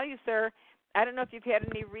got to tell you, sir, I don't know if you've had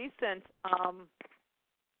any recent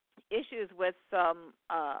issues with some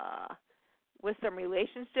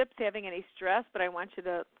relationships, having any stress, but I want you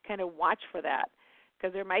to kind of watch for that,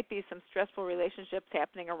 because there might be some stressful relationships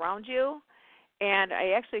happening around you. And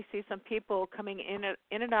I actually see some people coming in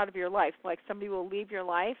and out of your life, like somebody will leave your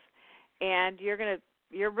life, and you're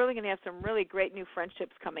really gonna have some really great new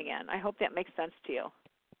friendships coming in. I hope that makes sense to you.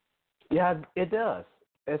 Yeah, it does.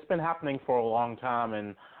 It's been happening for a long time,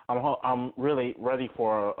 and I'm really ready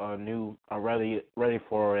for ready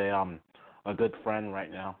for a good friend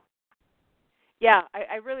right now. Yeah,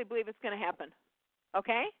 I really believe it's going to happen.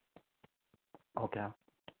 Okay? Okay.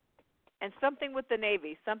 And something with the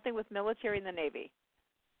Navy, something with military in the Navy.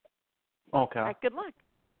 Okay. All right, good luck.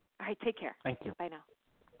 All right, take care. Thank you. Bye now.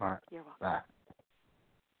 All right. You're welcome. Bye.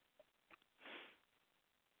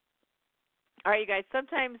 All right, you guys,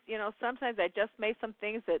 sometimes I just say some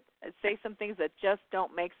things that just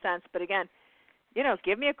don't make sense. But again,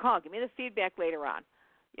 give me a call. Give me the feedback later on.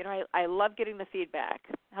 I love getting the feedback.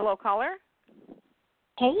 Hello, caller?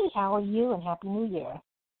 Hey, how are you, and Happy New Year.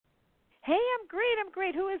 Hey, I'm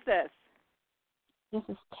great. Who is this? This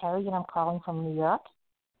is Terry, and I'm calling from New York.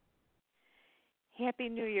 Happy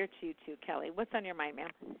New Year to you too, Kelly. What's on your mind,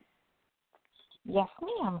 ma'am? Yes,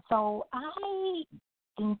 ma'am. So I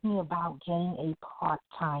thinking about getting a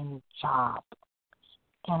part-time job,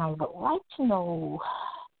 and I would like to know,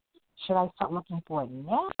 should I start looking for it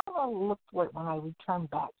now or look for it when I return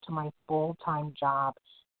back to my full-time job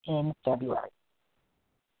in February?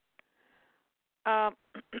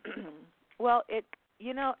 Well,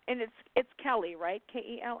 and it's Kelly, right?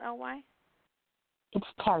 Kelly? It's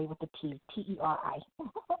Terry with the T, T-E-R-I.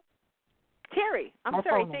 Terry. I'm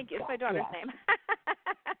sorry. Thank you. It's my daughter's name.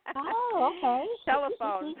 Oh, okay.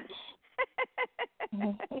 Telephone.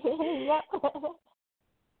 Yep.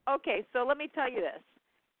 Okay, so let me tell you this.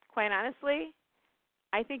 Quite honestly,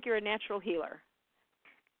 I think you're a natural healer.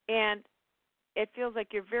 And it feels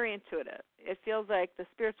like you're very intuitive. It feels like the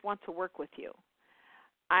spirits want to work with you.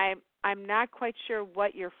 I'm not quite sure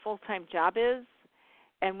what your full-time job is.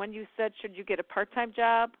 And when you said, should you get a part-time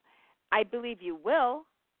job, I believe you will.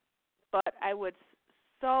 But I would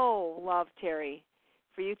so love, Terry,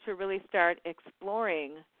 for you to really start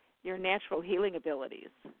exploring your natural healing abilities.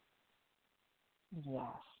 Yes.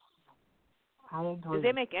 I agree. Does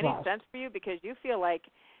that make any sense for you? Because you feel like,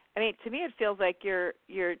 to me it feels like you're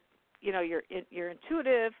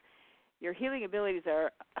intuitive. Your healing abilities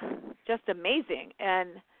are just amazing,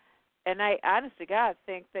 and And I, honest to God,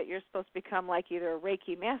 think that you're supposed to become like either a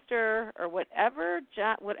Reiki master or whatever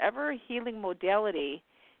healing modality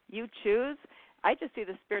you choose. I just see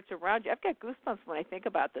the spirits around you. I've got goosebumps when I think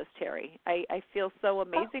about this, Terry. I feel so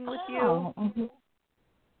amazing with you. Mm-hmm.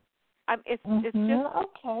 It's just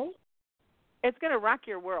okay. It's going to rock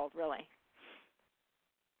your world, really.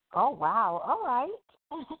 Oh wow! All right.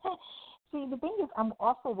 See, the thing is, I'm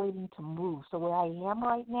also waiting to move. So where I am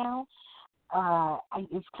right now,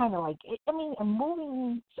 it's kind of like, I'm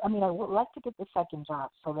moving. I mean, I would like to get the second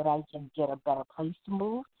job so that I can get a better place to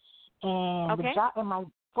move. And the job, and my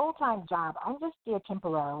full-time job, I'm just there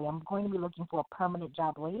temporarily. I'm going to be looking for a permanent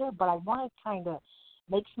job later, but I want to kind of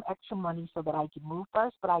make some extra money so that I can move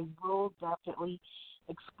first. But I will definitely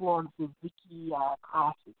explore the Reiki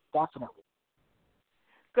classes, definitely.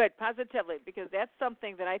 Good, positively, because that's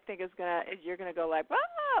something that I think you're gonna go like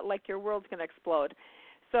your world's gonna explode.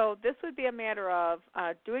 So this would be a matter of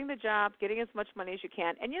doing the job, getting as much money as you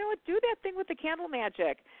can, and you know what? Do that thing with the candle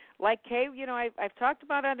magic. Like Kay, I've talked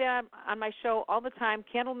about it on my show all the time.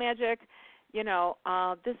 Candle magic.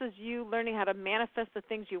 This is you learning how to manifest the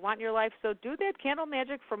things you want in your life. So do that candle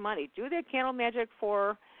magic for money. Do that candle magic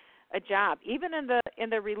for a job. Even in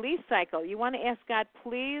the release cycle, you want to ask God,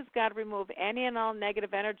 please, God, remove any and all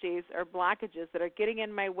negative energies or blockages that are getting in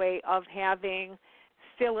my way of having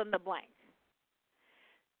fill in the blank.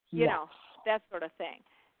 You know, that sort of thing.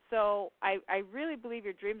 So I really believe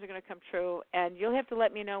your dreams are going to come true, and you'll have to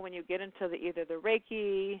let me know when you get into either the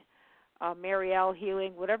Reiki, Marielle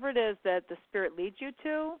healing, whatever it is that the Spirit leads you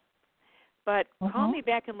to. But call me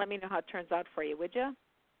back and let me know how it turns out for you, would you?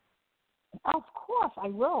 Of course, I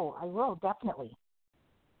will. I will, definitely.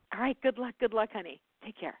 All right, good luck, honey.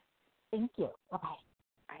 Take care. Thank you. Bye-bye.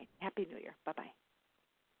 All right, Happy New Year. Bye-bye.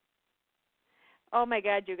 Oh, my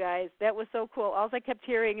God, you guys, that was so cool. All I kept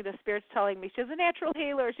hearing, the Spirit's telling me, she's a natural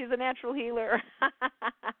healer. She's a natural healer.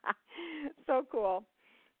 So cool.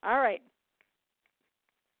 All right,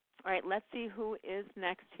 let's see who is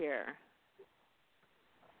next here.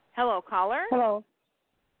 Hello, caller. Hello.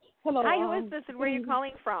 Hi, who is this and where are you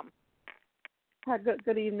calling from? Hi,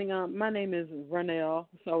 good evening. My name is Vernell,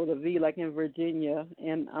 so with a V like in Virginia,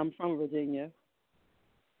 and I'm from Virginia.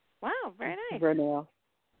 Wow, very nice. Vernell.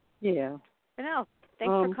 Yeah. Vernell,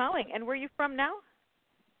 thanks for calling. And where are you from now?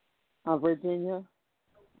 Virginia.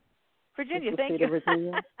 Virginia, thank you.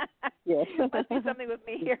 Virginia. Yes. Must be something with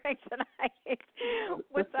me hearing tonight.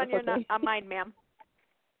 What's on your mind, ma'am?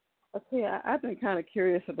 Okay, I've been kind of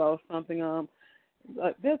curious about something.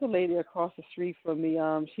 There's a lady across the street from me.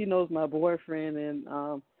 She knows my boyfriend,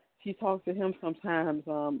 and she talks to him sometimes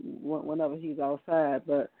whenever he's outside.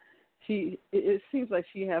 But it seems like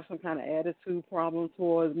she has some kind of attitude problem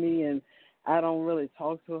towards me, and I don't really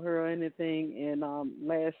talk to her or anything. And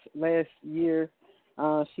last year,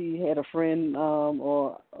 she had a friend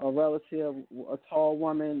or a relative, a tall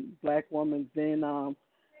woman, black woman. Then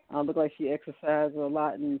looked like she exercised a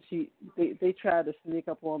lot, and they tried to sneak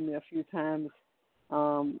up on me a few times.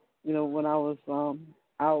 When I was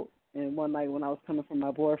out, and one night when I was coming from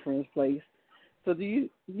my boyfriend's place. So do you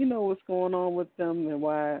know what's going on with them, and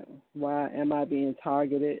why am I being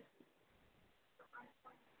targeted?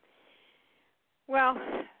 Well,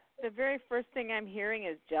 the very first thing I'm hearing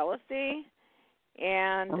is jealousy,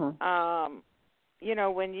 and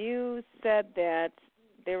when you said that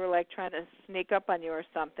they were like trying to sneak up on you or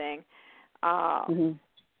something, the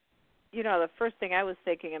first thing I was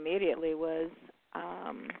thinking immediately was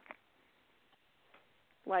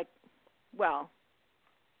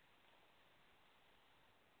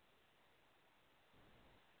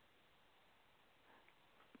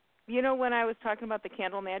when I was talking about the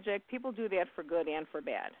candle magic, people do that for good and for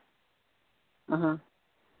bad.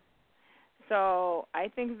 So I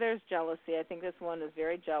think there's jealousy. I think this one is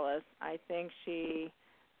very jealous. I think she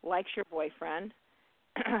likes your boyfriend.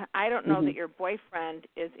 I don't know that your boyfriend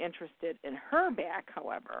is interested in her back,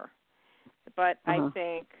 however, but I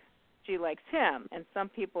think she likes him. And some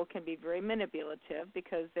people can be very manipulative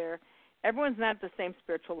because everyone's not at the same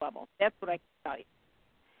spiritual level. That's what I can tell you.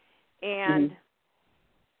 And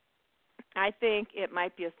I think it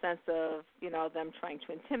might be a sense of, them trying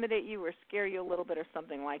to intimidate you or scare you a little bit or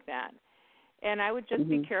something like that. And I would just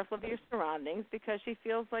be careful of your surroundings because she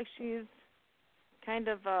feels like she's kind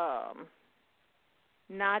of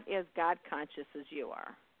not as God-conscious as you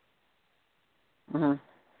are.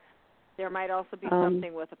 There might also be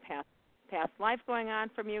something with a past life going on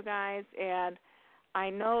from you guys. And I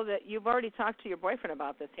know that you've already talked to your boyfriend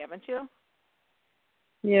about this, haven't you?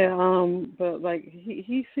 Yeah, but like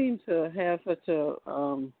he seemed to have such a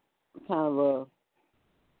kind of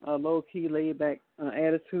a low-key, laid-back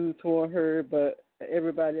attitude toward her, but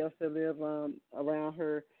everybody else that live around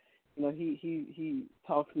her, he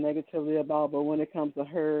talks negatively about. But when it comes to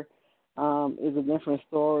her, it's a different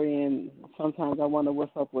story, and sometimes I wonder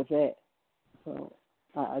what's up with that. So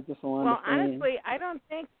I just don't understand. Well, honestly, I don't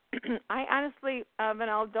think. I honestly,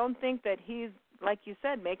 Vanel, don't think that he's, like you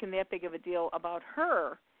said, making that big of a deal about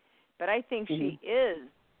her. But I think she is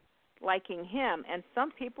liking him, and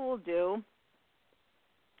some people will do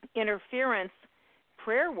interference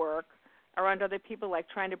prayer work around other people, like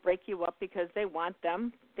trying to break you up because they want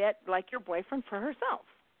them, that like your boyfriend, for herself.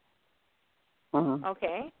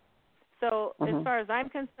 Okay? So as far as I'm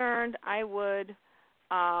concerned, I would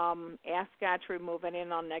ask God to remove any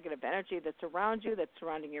and all negative energy that's around you, that's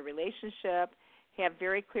surrounding your relationship. Have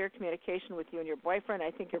very clear communication with you and your boyfriend.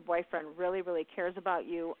 I think your boyfriend really, really cares about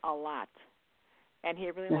you a lot, and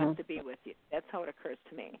he really wants to be with you. That's how it occurs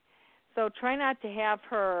to me. So try not to have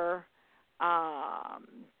her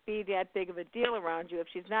be that big of a deal around you. If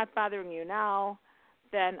she's not bothering you now,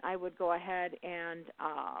 then I would go ahead and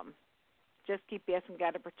just keep asking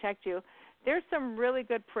God to protect you. There's some really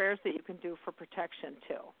good prayers that you can do for protection,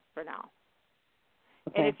 too, for now.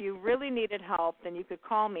 And if you really needed help, then you could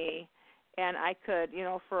call me, and I could,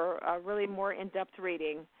 for a really more in-depth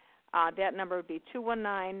reading, that number would be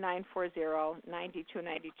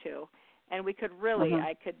 219-940-9292. And we could really,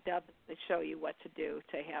 I could show you what to do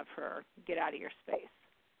to have her get out of your space.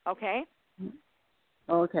 Okay?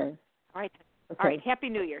 Okay. All right. Okay. All right. Happy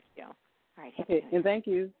New Year to you. All right. Happy New Year. And thank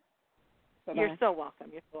you. Bye-bye. You're so welcome.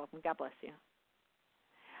 You're so welcome. God bless you.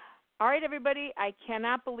 All right, everybody. I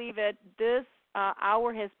cannot believe it. This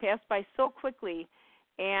hour has passed by so quickly,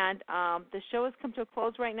 and the show has come to a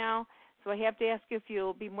close right now. So I have to ask you if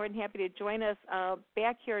you'll be more than happy to join us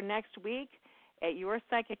back here next week at Your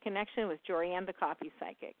Psychic Connection with Jorianne, the Coffee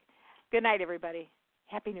Psychic. Good night, everybody.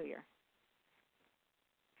 Happy New Year.